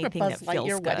hate I wanna anything Buzz that feels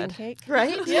Lightyear wedding good. cake.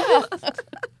 Right? Yeah.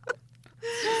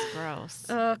 Gross.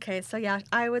 Okay, so yeah,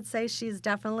 I would say she's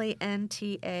definitely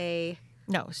NTA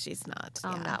No, she's not.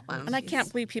 on Yeah. that one. And I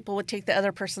can't believe people would take the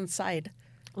other person's side.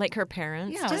 Like her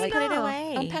parents. Yeah, just like- put it No.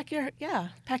 away.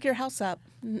 Pack your house up.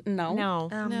 No. No.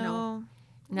 No. No.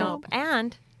 No.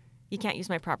 And you can't use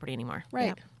my property anymore. Right.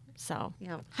 Yep. So,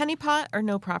 Yeah. Honey pot or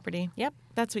no property? yep.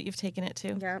 That's what you've taken it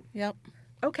to. Yeah. Yep.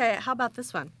 Okay, how about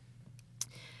this one?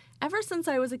 Ever since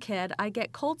I was a kid, I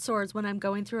get cold sores when I'm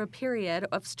going through a period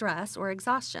of stress or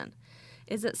exhaustion.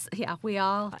 Is it? Yeah, we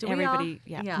all. Do Everybody,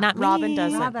 we all? yeah. Not Robin Me.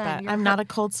 doesn't, Robin, but you're I'm not a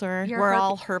cold sore. you're we're herpy-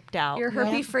 all herped out. You're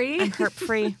herpes free. I'm herp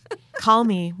free. Call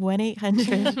me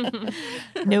 1-800.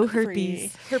 No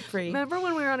herpes. Herp free. Remember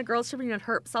when we were on a girls' trip and you had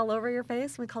herpes all over your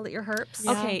face? We called it your herpes.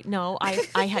 Yeah. Okay, no,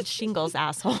 I had shingles,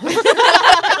 asshole.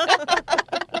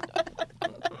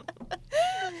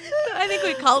 I think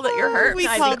we called it your herpes. We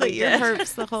I called think it we your did.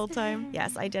 herpes the whole time.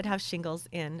 Yes, I did have shingles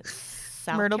in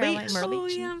South Myrtle Carolina. Beach. Myrtle Oh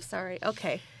Beach. yeah, I'm sorry.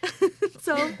 Okay,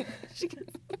 so she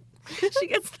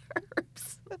gets the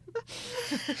herpes.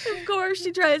 Of course,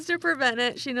 she tries to prevent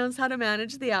it. She knows how to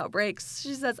manage the outbreaks.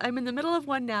 She says, "I'm in the middle of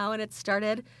one now, and it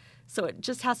started, so it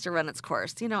just has to run its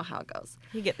course." You know how it goes.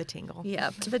 You get the tingle.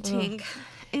 Yep, the ting.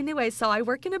 Anyway, so I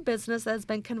work in a business that has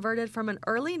been converted from an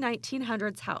early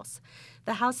 1900s house.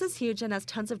 The house is huge and has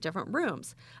tons of different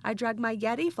rooms. I drag my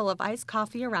Yeti full of iced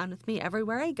coffee around with me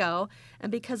everywhere I go,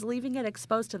 and because leaving it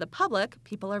exposed to the public,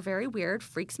 people are very weird,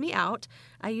 freaks me out,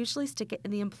 I usually stick it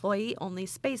in the employee-only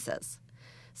spaces.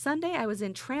 Sunday, I was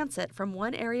in transit from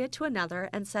one area to another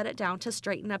and set it down to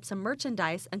straighten up some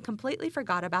merchandise and completely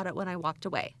forgot about it when I walked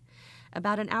away.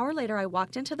 About an hour later, I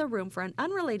walked into the room for an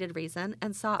unrelated reason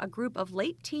and saw a group of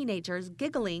late teenagers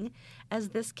giggling as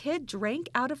this kid drank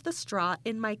out of the straw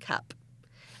in my cup.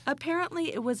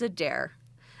 Apparently, it was a dare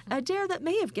that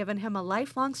may have given him a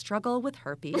lifelong struggle with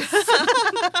herpes.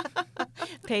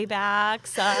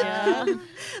 Paybacks.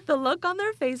 The look on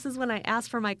their faces when I asked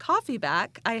for my coffee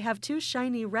back, I have two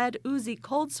shiny red oozy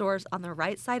cold sores on the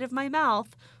right side of my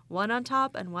mouth, one on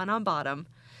top and one on bottom.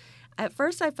 At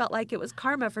first, I felt like it was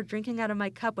karma for drinking out of my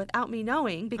cup without me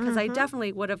knowing because I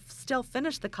definitely would have still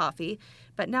finished the coffee,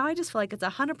 but now I just feel like it's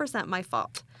 100% my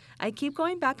fault. I keep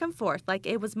going back and forth like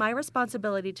it was my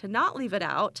responsibility to not leave it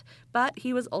out, but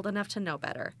he was old enough to know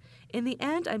better. In the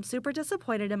end, I'm super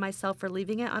disappointed in myself for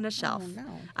leaving it on a shelf. no.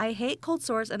 I hate cold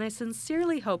sores, and I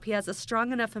sincerely hope he has a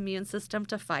strong enough immune system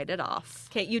to fight it off.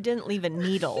 Okay, you didn't leave a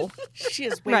needle, She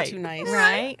is way Right. too nice.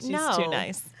 right? She's no. too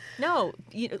nice. No,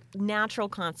 natural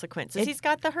consequences. He's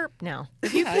got the herp now.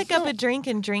 If you Yeah, pick up no. a drink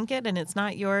and drink it and it's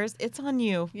not yours, it's on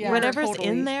you. Yeah, Whatever's totally.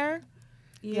 in there.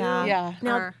 You Yeah.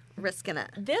 Now- are risking it.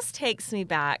 This takes me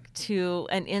back to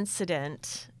an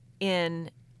incident in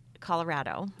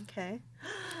Colorado Okay.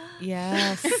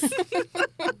 Yes.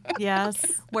 Yes.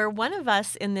 where one of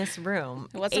us in this room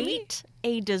Wasn't me? ate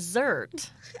a dessert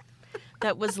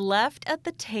that was left at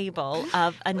the table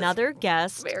of another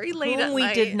guest very late whom at we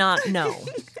night. did not know.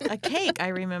 A cake, I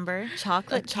remember.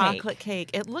 Chocolate A chocolate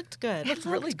cake. It looked good. It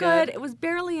really looked good. It was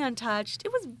barely untouched.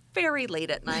 It was very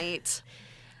late at night.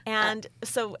 And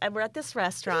so we're at this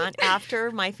restaurant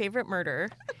after my favorite murder.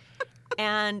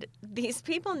 And these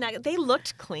people, they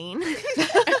looked clean.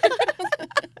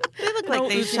 They look like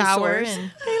they shower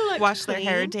and wash their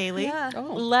hair clean. daily. Yeah.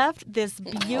 Oh. Left this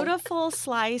beautiful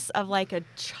slice of like a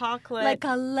chocolate. Like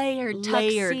a layered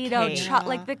Layered tuxedo, cake.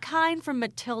 like the kind from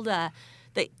Matilda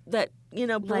that like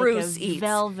Bruce a eats.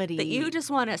 velvety. That you just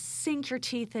want to sink your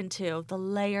teeth into, the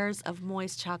layers of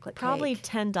moist chocolate Probably cake.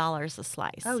 $10 a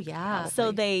slice. Oh, yeah.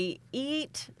 So they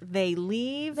eat, they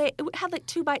leave. They had like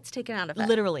 2 bites taken out of it.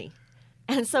 Literally.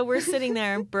 And so we're sitting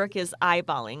there, and Brooke is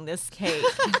eyeballing this cake.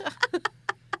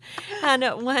 And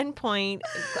at one point,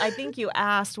 I think you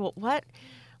asked, well, what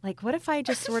if I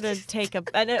just sort of take a...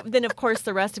 And then, of course,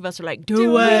 the rest of us are like,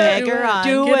 do it. Egg her on.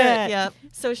 Do Get it. Yep.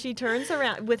 So she turns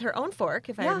around with her own fork,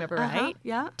 if I remember right,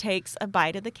 Yeah. takes a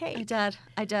bite of the cake.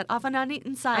 I did. Off an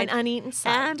uneaten side. An uneaten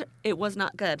side. And it was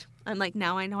not good. I'm like,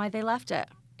 now I know why they left it.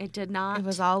 It did not. It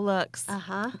was all looks.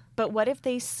 Uh-huh. But what if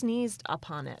they sneezed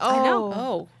upon it? I know.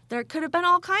 Oh. There could have been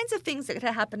all kinds of things that could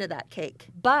have happened to that cake.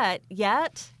 But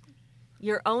yet,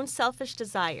 your own selfish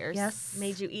desires Yes.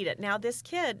 made you eat it. Now, this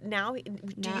kid,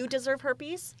 do you deserve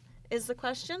herpes? Is the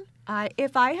question?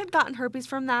 If I had gotten herpes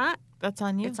from that, That's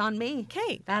on you. it's on me.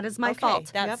 Okay. That is my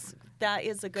fault. That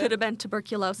is a good. Could have been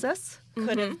tuberculosis.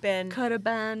 Could have been Could have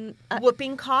been.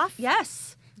 whooping cough.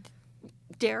 Yes.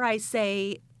 Dare I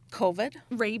say COVID.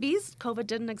 rabies? COVID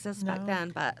didn't exist back No.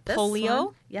 then, but this Polio?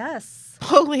 one- yes.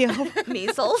 Polio.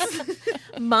 Measles.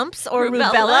 Mumps or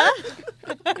Rubella.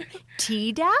 rubella.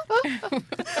 Tdap.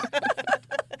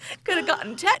 Could have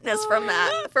gotten tetanus from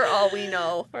that, for all we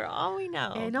know. For all we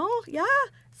know. You know? Yeah.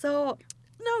 So,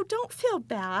 no, don't feel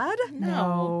bad.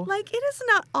 No. Like, it is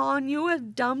not on you if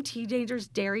dumb teenagers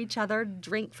dare each other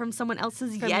drink from someone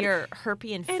else's From Yeti. your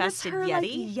herpes And it's infested her,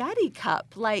 Yeti. like, Yeti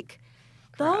cup. Like,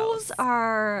 those Gross.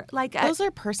 are, like, Those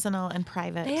are personal and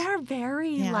private. they are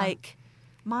very, Yeah. like,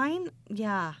 mine,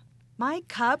 yeah. My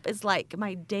cup is, like,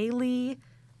 my daily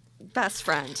best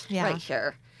friend Yeah. right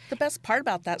here. The best part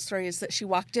about that story is that she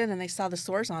walked in and they saw the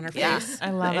sores on her Yeah. face. I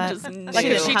love They it. just Like knew. if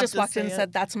didn't she have just to walked in and say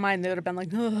said, "That's mine," they would have been like,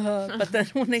 "Ugh." But then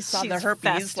when they saw the She's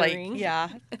herpes, festering. like, yeah,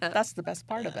 that's the best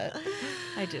part of it.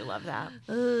 I do love that.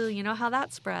 Ooh, you know how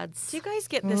that spreads. Do you guys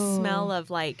get the smell of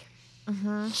like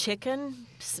chicken,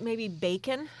 maybe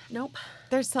bacon? Nope.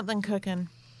 There's something cooking.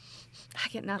 I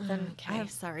get nothing. I have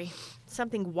Sorry.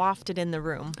 Something wafted in the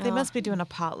room. They must be doing a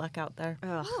potluck out there.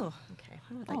 Ugh. Oh, Okay.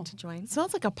 I would like to join. It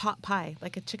smells like a pot pie,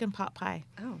 like a chicken pot pie.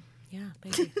 Oh, Yeah,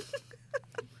 maybe.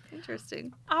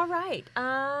 interesting. All right.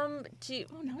 Do you,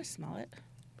 Oh, now I smell it.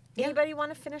 anybody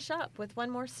want to finish up with one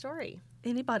more story?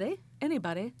 Anybody?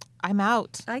 I'm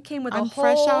out. I came with I'm a whole,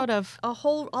 fresh out of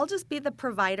I'll just be the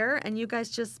provider, and you guys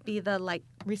just be the like.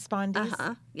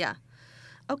 respondees. Yeah.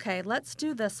 Okay, let's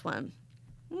do this one.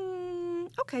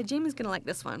 Okay, Jamie's gonna like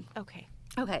this one. Okay.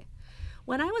 Okay.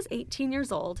 When I was 18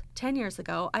 years old, 10 years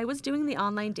ago, I was doing the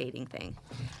online dating thing.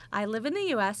 I live in the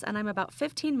U.S., and I'm about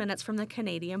 15 minutes from the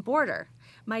Canadian border.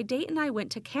 My date and I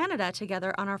went to Canada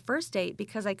together on our first date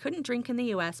because I couldn't drink in the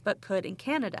U.S. but could in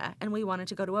Canada, and we wanted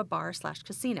to go to a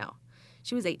bar/casino.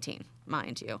 She was 18,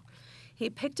 mind you. He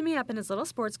picked me up in his little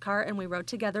sports car, and we rode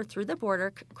together through the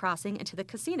border crossing into the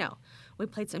casino. We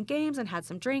played some games and had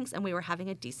some drinks, and we were having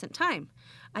a decent time.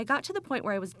 I got to the point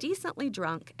where I was decently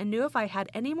drunk and knew if I had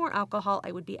any more alcohol,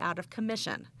 I would be out of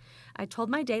commission. I told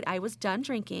my date I was done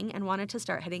drinking and wanted to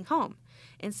start heading home.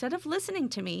 Instead of listening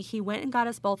to me, he went and got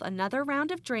us both another round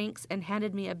of drinks and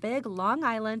handed me a big Long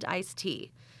Island iced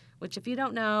tea, which, if you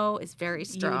don't know, is very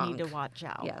strong. You need to watch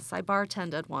out. Yes, I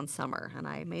bartended one summer, and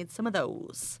I made some of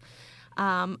those.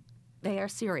 They are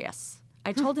serious.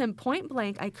 I told him point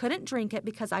blank I couldn't drink it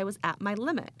because I was at my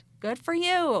limit. Good for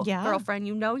you, Yeah. girlfriend.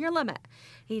 You know your limit.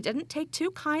 He didn't take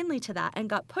too kindly to that and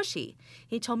got pushy.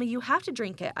 He told me, you have to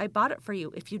drink it. I bought it for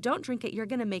you. If you don't drink it, you're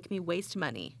going to make me waste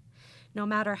money. No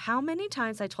matter how many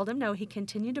times I told him no, he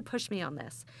continued to push me on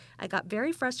this. I got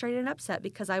very frustrated and upset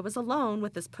because I was alone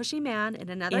with this pushy man in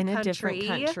another In country. a different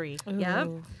country. Yep.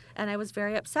 Ooh. And I was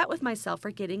very upset with myself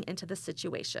for getting into this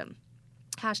situation.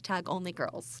 # only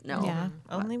girls. No. Yeah,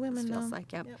 What only this women, feels though.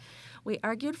 like, yep. We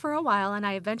argued for a while, and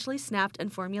I eventually snapped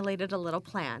and formulated a little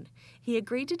plan. He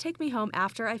agreed to take me home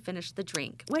after I finished the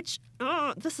drink, which,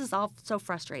 this is all so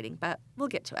frustrating, but we'll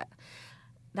get to it.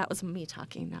 That was me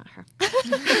talking, not her.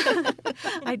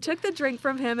 I took the drink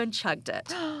from him and chugged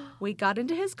it. We got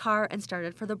into his car and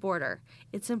started for the border.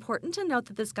 It's important to note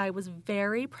that this guy was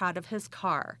very proud of his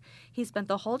car. He spent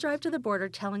the whole drive to the border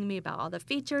telling me about all the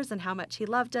features and how much he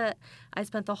loved it. I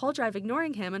spent the whole drive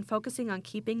ignoring him and focusing on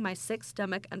keeping my sick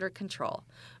stomach under control.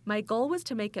 My goal was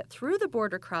to make it through the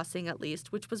border crossing at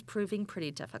least, which was proving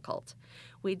pretty difficult.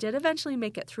 We did eventually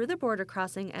make it through the border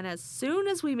crossing, and as soon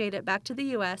as we made it back to the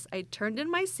U.S., I turned in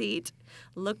my seat,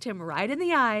 looked him right in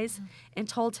the eyes, and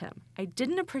told him, I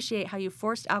didn't appreciate how you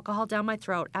forced alcohol down my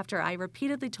throat after I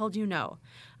repeatedly told you no.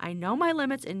 I know my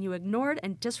limits, and you ignored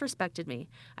and disrespected me.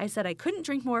 I said I couldn't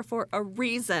drink more for a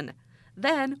reason.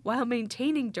 Then, while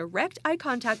maintaining direct eye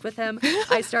contact with him,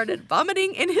 I started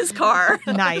vomiting in his car.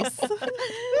 Nice.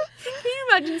 Can you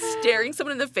imagine staring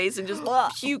someone in the face and just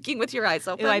puking with your eyes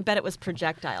open? Ew, I bet it was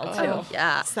projectile too.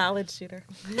 Yeah. Salad shooter.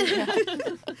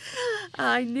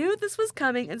 I knew this was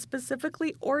coming and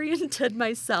specifically oriented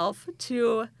myself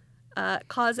to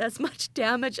cause as much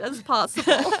damage as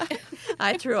possible.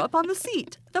 I threw up on the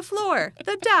seat, the floor,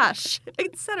 the dash,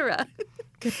 etc.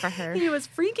 Good for her. He was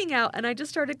freaking out, and I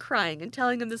just started crying and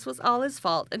telling him this was all his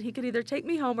fault, and he could either take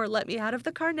me home or let me out of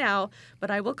the car now, but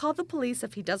I will call the police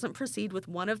if he doesn't proceed with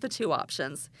one of the two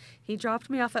options. He dropped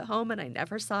me off at home, and I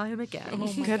never saw him again. Oh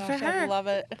my Good gosh, for her. I love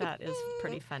it. That is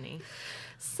pretty funny.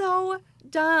 So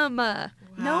dumb.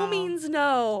 No means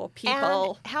no,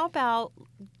 people. And how about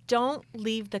don't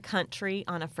leave the country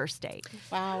on a first date?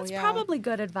 Wow, That's yeah. probably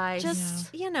good advice.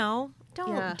 Just, don't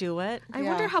Yeah. do it. I Yeah.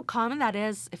 wonder how common that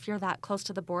is if you're that close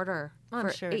to the border. I'm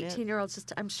for sure it is. 18-year-olds,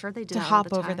 I'm sure they do To that all hop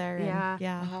the over time. there. And, Yeah.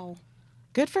 yeah. Wow.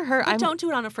 Good for her. But don't do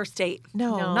it on a first date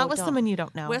No, No, not with don't. someone you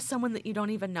don't know. with someone that you don't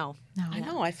even know. No. I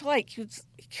know. I feel like you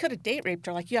could have date raped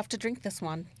her. Like, you have to drink this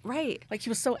one. Right. Like, he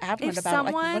was so adamant If about it. Like,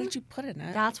 someone- what did you put in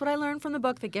it? That's what I learned from the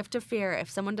book, The Gift of Fear. If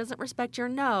someone doesn't respect your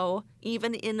no,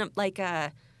 even in like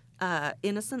a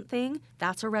innocent thing,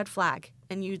 that's a red flag.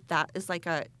 And that is like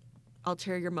a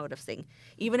ulterior motive thing.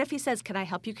 Even if he says, can I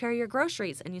help you carry your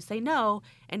groceries? And you say no,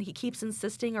 and he keeps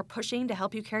insisting or pushing to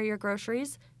help you carry your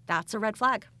groceries, that's a red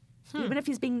flag. Even if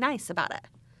he's being nice about it.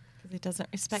 Because he doesn't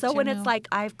respect So you. when no. it's like,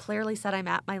 I've clearly said I'm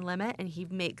at my limit, and he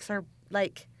makes her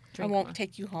like, I won't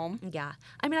take you home. yeah.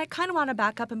 I mean, I kind of want to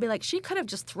back up and be like, she could have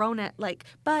just thrown it, like,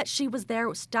 but she was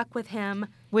there, stuck with him.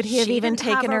 Would he have She even didn't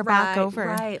have taken a her back right, over?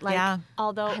 Right. Like, yeah.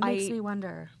 Although it makes me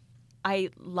wonder. I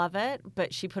love it,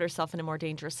 but she put herself in a more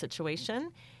dangerous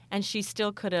situation, and she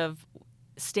still could have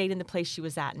stayed in the place she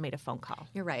was at and made a phone call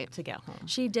You're right. to get home.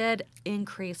 She did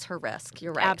increase her risk.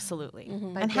 You're right. Absolutely.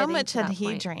 By And how getting much to had that he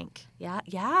point. drank Yeah.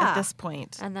 Yeah. at this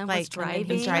point? And then was like when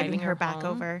driving. he's driving her her back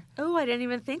home. over. Oh, I didn't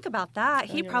even think about that.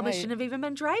 He you're probably right. shouldn't have even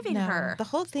been driving No, her. the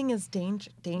whole thing is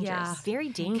dangerous. Yeah. Very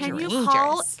dangerous. Can you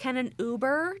Dangerous. can an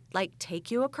Uber like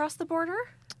take you across the border?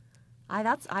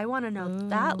 I want to know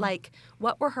that. Like,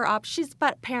 what were her options? She's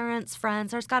but parents,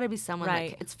 friends. There's got to be someone. Right.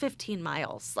 Like, it's 15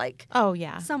 miles. Like, Oh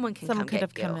yeah, someone can Someone come could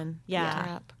get have you. come and Yeah. picked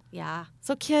her up. Yeah.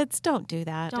 So kids, don't do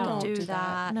that. Don't do do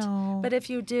that. that. No. But if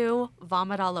you do,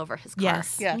 vomit all over his car.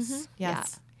 Yes. Yes.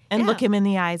 Yes. And look him in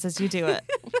the eyes as you do it.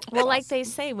 Well, like they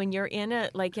say, when you're in an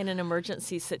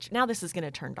emergency situation, now this is going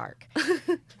to turn dark,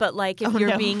 but like if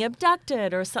you're no. being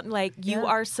abducted or something, like you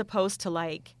are supposed to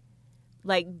like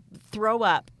throw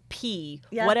up, pee,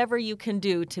 Yep. whatever you can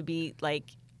do to be like,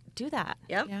 do that.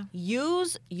 Yep. Yeah.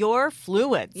 Use your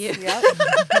fluids. Yep.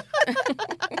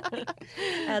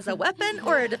 As a weapon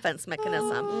or a defense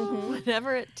mechanism.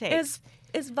 Whatever it takes.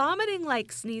 Is vomiting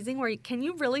like sneezing where can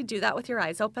you really do that with your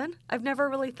eyes open? I've never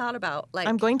really thought about like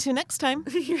I'm going to next time.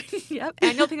 Yep.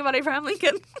 Annual thing about Abraham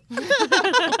Lincoln.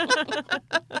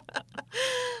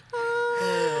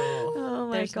 Oh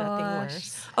my There's nothing gosh.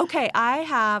 worse. Okay, I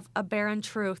have a barren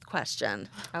truth question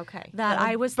Okay. that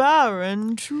I was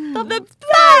Barren truth. the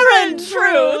barren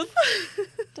truth.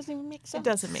 Doesn't even make sense. It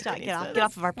doesn't make Stop, any get sense.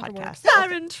 off of our podcast.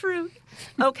 Barren truth.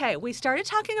 Okay, we started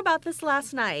talking about this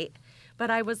last night,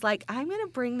 but I was like, I'm going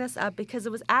to bring this up because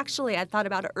it was actually, I thought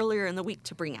about it earlier in the week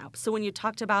to bring up. So when you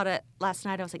talked about it last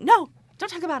night, I was like, no, don't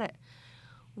talk about it.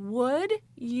 Would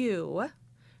you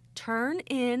turn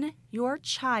in your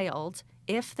child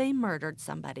if they murdered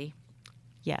somebody?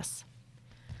 Yes.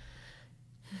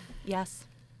 Yes.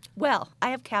 Well, I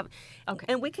have Okay.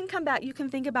 and we can come back. You can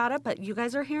think about it, but you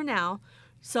guys are here now.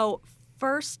 So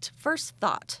first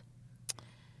thought.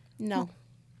 No.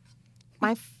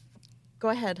 Go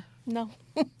ahead. No.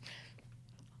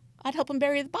 I'd help him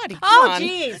bury the body. Come Oh, on.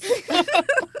 jeez.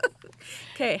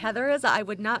 Okay, Heather is I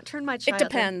would not turn my It child in.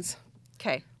 depends.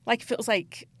 Okay. Like, if it was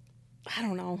like, I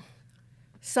don't know,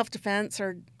 self-defense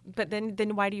or But then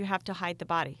why do you have to hide the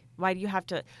body? Why do you have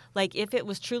to, like, if it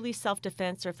was truly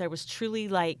self-defense or if there was truly,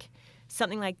 like,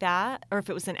 something like that, or if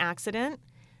it was an accident,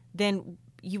 then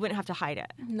you wouldn't have to hide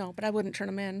it. no, but I wouldn't turn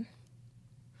him in.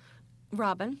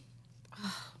 Robin.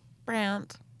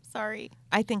 Brant. Sorry.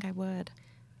 I think I would.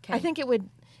 Okay. I think it would.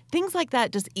 Things like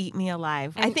that just eat me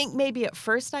alive. I think maybe at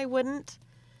first I wouldn't.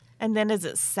 And then as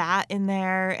it sat in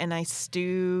there and I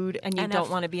stewed. And you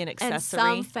don't want to be an accessory. And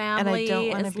some family don't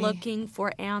wanna is be- looking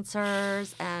for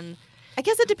answers. And I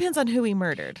guess it depends on who he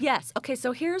murdered. yes. Okay,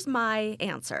 so here's my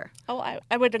answer. Oh,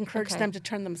 I would encourage Okay. them to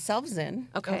turn themselves in.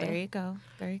 Okay. Oh, there you go.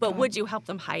 But would you help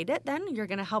them hide it then? You're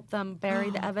going to help them bury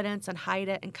the evidence and hide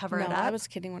it and cover No, it up? I was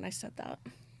kidding when I said that.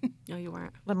 No, you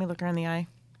weren't. Let me look her in the eye.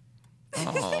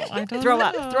 Oh, I don't Throw know.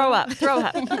 up, throw up, throw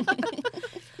up.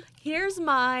 Here's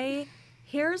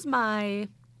my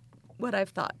what I've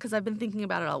thought, because I've been thinking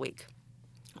about it all week.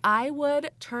 I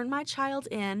would turn my child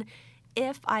in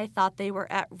if I thought they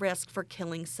were at risk for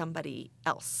killing somebody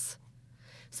else.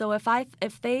 So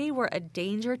if they were a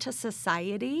danger to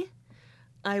society,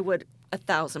 I would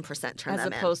 1,000% turn As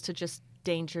them opposed to just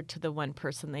danger to the one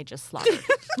person they just slaughtered.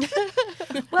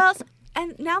 in. Well,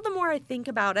 and now the more I think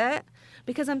about it,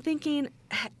 because I'm thinking,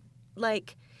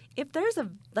 like, if there's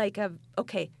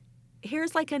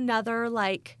here's like another,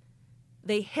 like,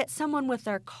 they hit someone with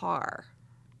their car,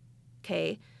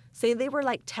 okay? Say they were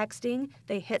like texting,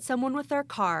 they hit someone with their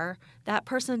car, that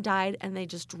person died, and they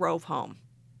just drove home.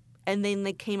 And then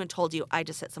they came and told you, I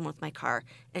just hit someone with my car,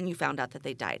 and you found out that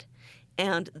they died.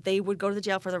 And they would go to the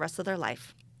jail for the rest of their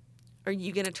life. Are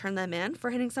you going to turn them in for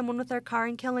hitting someone with their car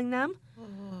and killing them?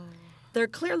 They're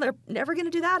never going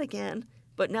to do that again.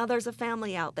 But now there's a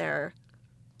family out there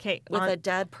Okay, with a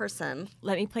dead person.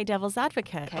 let me play devil's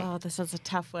advocate. Oh, this is a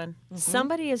tough one.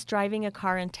 Somebody is driving a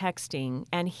car and texting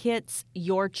and hits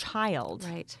your child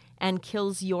Right. and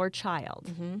kills your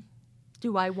child.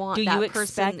 Do I want Do that you person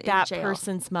expect in that jail?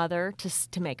 person's mother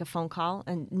to make a phone call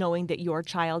and knowing that your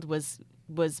child was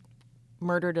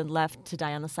murdered and left to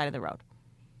die on the side of the road?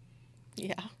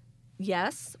 Yeah.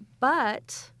 Yes,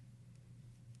 but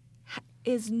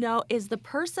is the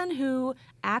person who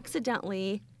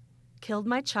accidentally killed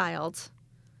my child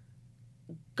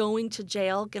going to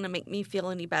jail going to make me feel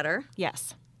any better?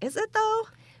 Yes. Is it though?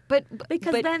 But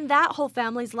Because then that whole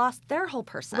family's lost their whole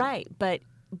person. right, but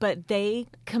they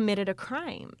committed a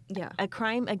crime. Yeah. A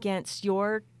crime against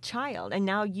your child, and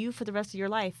now you for the rest of your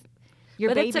life your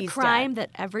But baby's it's a crime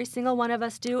dead. that every single one of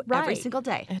us do every Right. single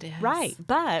day. It is. Right,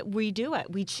 but we do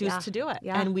it. We choose Yeah. to do it,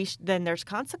 Yeah. and then there's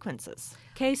consequences.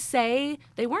 Okay, say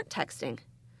they weren't texting.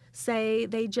 Say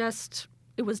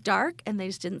it was dark and they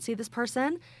just didn't see this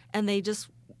person and they just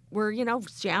were,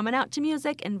 jamming out to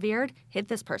music and veered, hit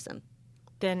this person.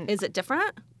 Then Is it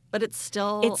different? But it's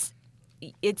still...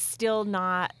 it's still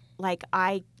not like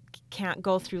I can't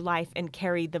go through life and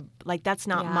carry that's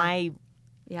not Yeah. my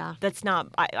Yeah. that's not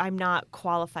I'm not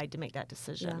qualified to make that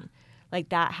decision. Yeah. Like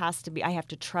that has to be, I have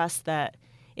to trust that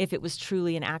if it was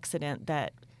truly an accident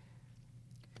that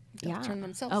They'll turn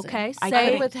themselves in. Okay, I say...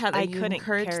 couldn't- With Heather, I you couldn't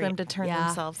encourage carry them it. to turn Yeah.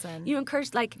 themselves in. You encourage,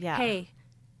 Yeah. hey,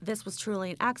 this was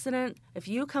truly an accident. If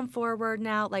you come forward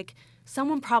now,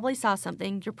 someone probably saw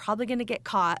something. You're probably going to get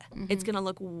caught. It's going to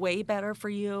look way better for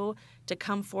you to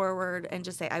come forward and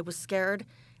just say, I was scared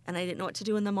and I didn't know what to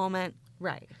do in the moment.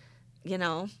 right.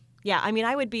 Yeah, I mean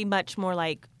I would be much more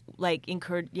like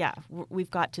encourage,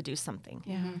 we've got to do something.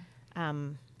 Yeah.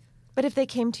 But if they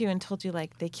came to you and told you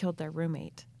they killed their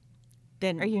roommate,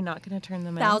 Then are you not going to turn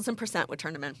them in? 1,000% would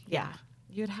turn them in. yeah.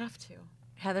 You'd have to.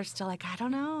 Heather's still like, I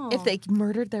don't know. If they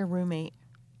murdered their roommate,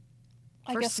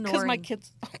 I For guess because my snoring.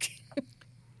 kids. Okay.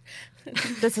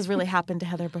 this has really happened to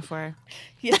Heather before.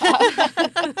 Yeah.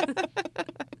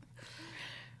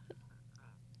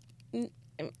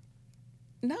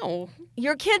 No,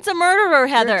 Your kid's a murderer,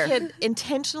 Heather. Your kid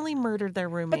intentionally murdered their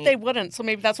roommate. but they wouldn't. So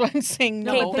maybe that's why I'm saying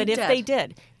no. Okay, but but they if did. they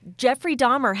did, Jeffrey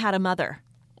Dahmer had a mother.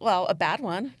 Well, a bad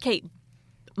one. Okay,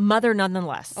 mother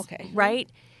nonetheless. Okay. Right?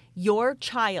 Your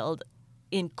child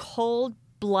in cold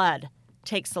blood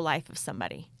takes the life of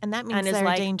somebody. and that means And is they're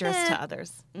like, dangerous eh. to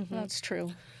others. That's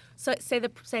true. So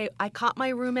say I caught my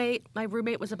roommate. My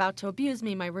roommate was about to abuse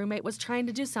me. My roommate was trying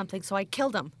to do something, so I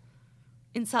killed him.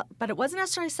 But it wasn't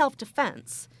necessarily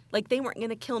self-defense. They weren't going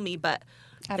to kill me, but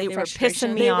Out they of were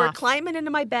frustration. pissing me They were off. climbing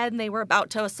into my bed and they were about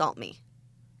to assault me.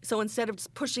 So instead of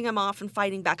just pushing them off and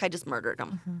fighting back, I just murdered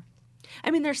them.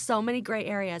 I mean, there's so many gray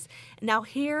areas. Now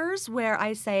here's where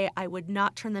I say I would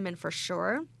not turn them in for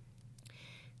sure.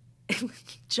 It's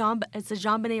a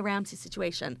JonBenet Ramsey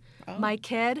situation. My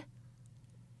kid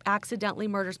accidentally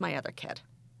murders my other kid.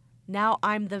 Now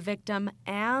I'm the victim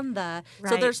and so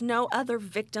Right. there's no other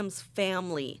victim's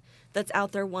family that's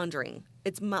out there wondering.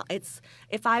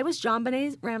 If I was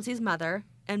JonBenet Ramsey's mother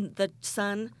and the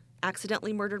son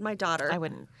accidentally murdered my daughter, I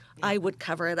wouldn't. I would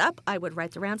cover it up. I would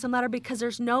write the ransom letter because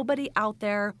there's nobody out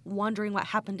there wondering what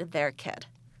happened to their kid.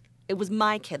 It was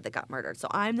my kid that got murdered. So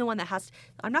I'm the one that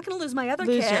I'm not going to lose my other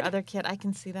Lose kid. your other kid. I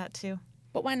can see that too.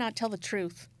 But why not tell the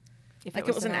truth? If Like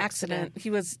it was an accident. He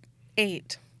was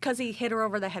 8. Because he hit her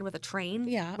over the head with a train.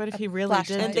 Yeah. What if a he really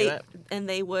flashlight. did do it? And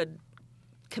they would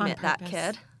commit that purpose.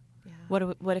 kid.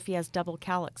 What if he has double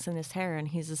calyx in his hair and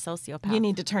he's a sociopath? You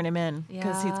need to turn him in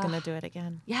because he's Yeah. going to do it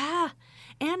again. Yeah.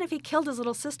 And if he killed his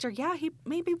little sister, he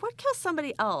maybe would kill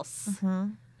somebody else.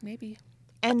 Maybe.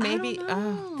 And I don't maybe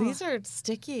know. these are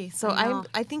sticky. So I know.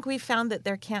 I think we found that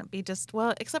there can't be just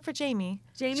except for Jamie.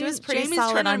 She was pretty Jamie's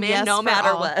solid turning on him in yes no for matter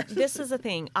all. what. This is the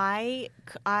thing.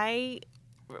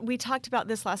 We talked about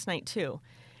this last night too.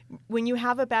 When you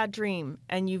have a bad dream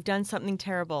and you've done something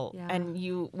terrible Yeah. and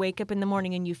you wake up in the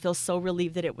morning and you feel so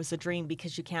relieved that it was a dream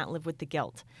because you can't live with the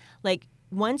guilt. Like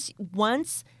once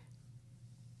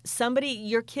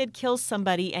your kid kills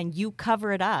somebody and you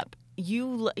cover it up,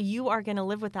 you are going to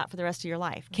live with that for the rest of your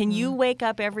life. Can you wake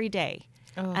up every day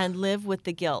and live with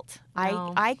the guilt?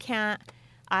 No. I can't.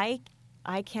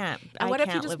 I can't. And what I if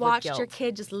you can't just live with watched guilt. your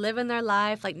kid just living their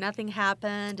life like nothing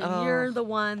happened, and you're the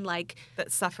one like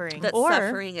That's suffering. that's Or-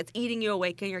 suffering? It's eating you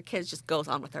awake, and your kid just goes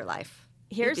on with their life.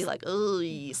 Here's- You'd be like, ugh,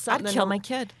 I'd something. kill my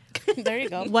kid. There you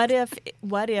go. What if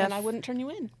And I wouldn't turn you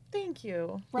in. Thank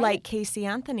you. like Casey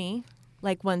Anthony,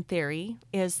 like one theory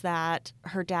is that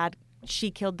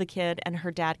she killed the kid and her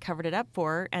dad covered it up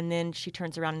for her, and then she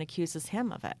turns around and accuses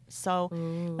him of it. So,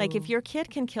 like, if your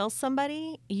kid can kill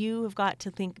somebody, you have got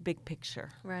to think big picture.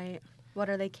 Right. What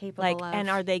are they capable Like, of? and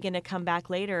are they going to come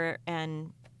back later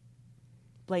and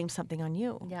blame something on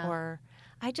you? Yeah. Or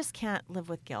I just can't live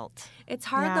with guilt. It's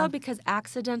hard Yeah. though because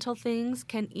accidental things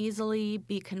can easily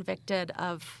be convicted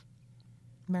of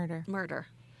Murder. murder.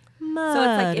 So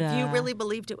it's like if you really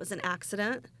believed it was an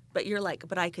accident, but you're like,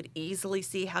 but I could easily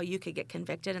see how you could get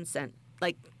convicted and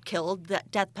killed,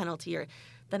 that death penalty, or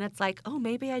then it's like, oh,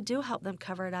 maybe I do help them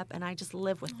cover it up and I just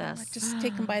live with this. Just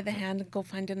take him by the hand and go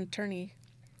find an attorney.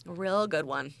 A real good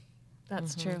one.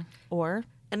 That's true. Or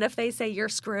And if they say you're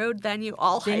screwed, then you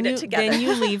all hide then it you, together. then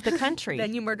you leave the country.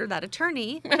 Then you murder that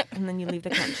attorney. and then you leave the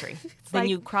country. Then like-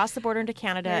 you cross the border into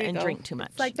Canada There you and go. drink too much.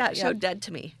 It's like that show Dead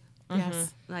to Me.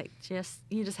 Yes. Like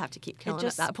you just have to keep killing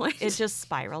just, at that point. It just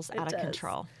spirals out of does.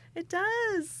 control. It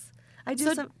does. I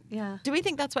do So- yeah. Do we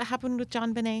think that's what happened with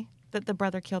John Benet? That the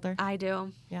brother killed her? I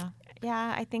do. Yeah.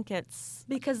 Yeah, I think it's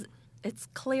Because it's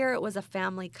clear it was a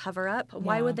family cover up.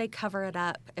 Why Yeah. would they cover it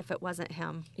up if it wasn't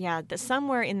him?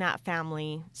 somewhere in that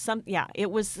family.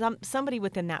 It was somebody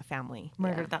within that family.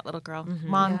 Murdered that little girl.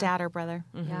 Mom, Yeah. dad, or brother.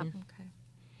 Yeah. Okay.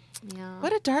 Yeah.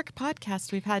 What a dark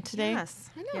podcast we've had today. Yes,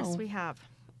 I know. yes, we have.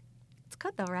 It's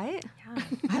good though, right?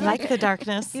 I like the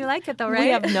darkness. You like it though, right? We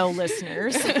have no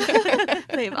listeners.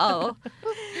 They've all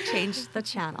changed the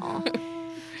channel.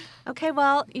 Okay,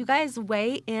 well, you guys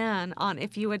weigh in on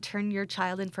if you would turn your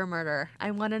child in for murder. I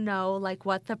want to know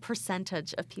what the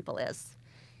percentage of people is.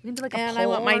 You can do like a And poll I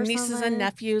want my or nieces something. and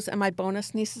nephews and my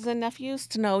bonus nieces and nephews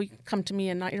to know, come to me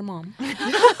and not your mom.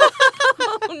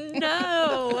 Oh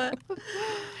no!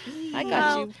 I got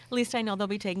Well, you. At least I know they'll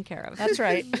be taken care of. That's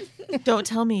right. Don't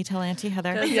tell me, tell Auntie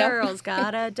Heather. The girl's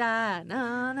gotta die.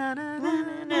 Na, na, na, na,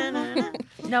 na, na, na.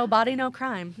 No body, no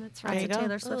crime. That's right. There you It's a go.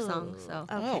 Taylor Swift song. So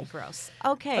Okay, gross.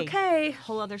 Okay. okay.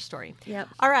 Whole other story. Yep.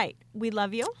 All right. We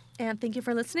love you. And thank you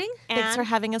for listening. Thanks And for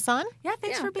having us on. Yeah,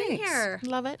 thanks Yeah, for being thanks. here.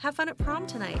 Love it. Have fun at prom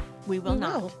tonight. we will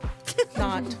not. No,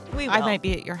 not. We will. I might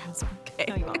be at your house.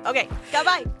 No, you won't. Okay.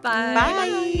 Goodbye. Bye.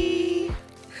 Bye.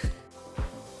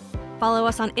 Follow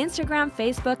us on Instagram,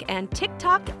 Facebook, and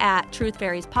TikTok at Truth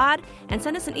Fairies Pod, and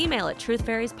send us an email at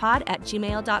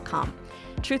truthfairiespod@gmail.com.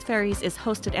 Truth Fairies is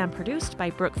hosted and produced by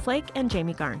Brooke Flake and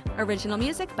Jamie Garn. Original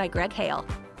music by Greg Hale.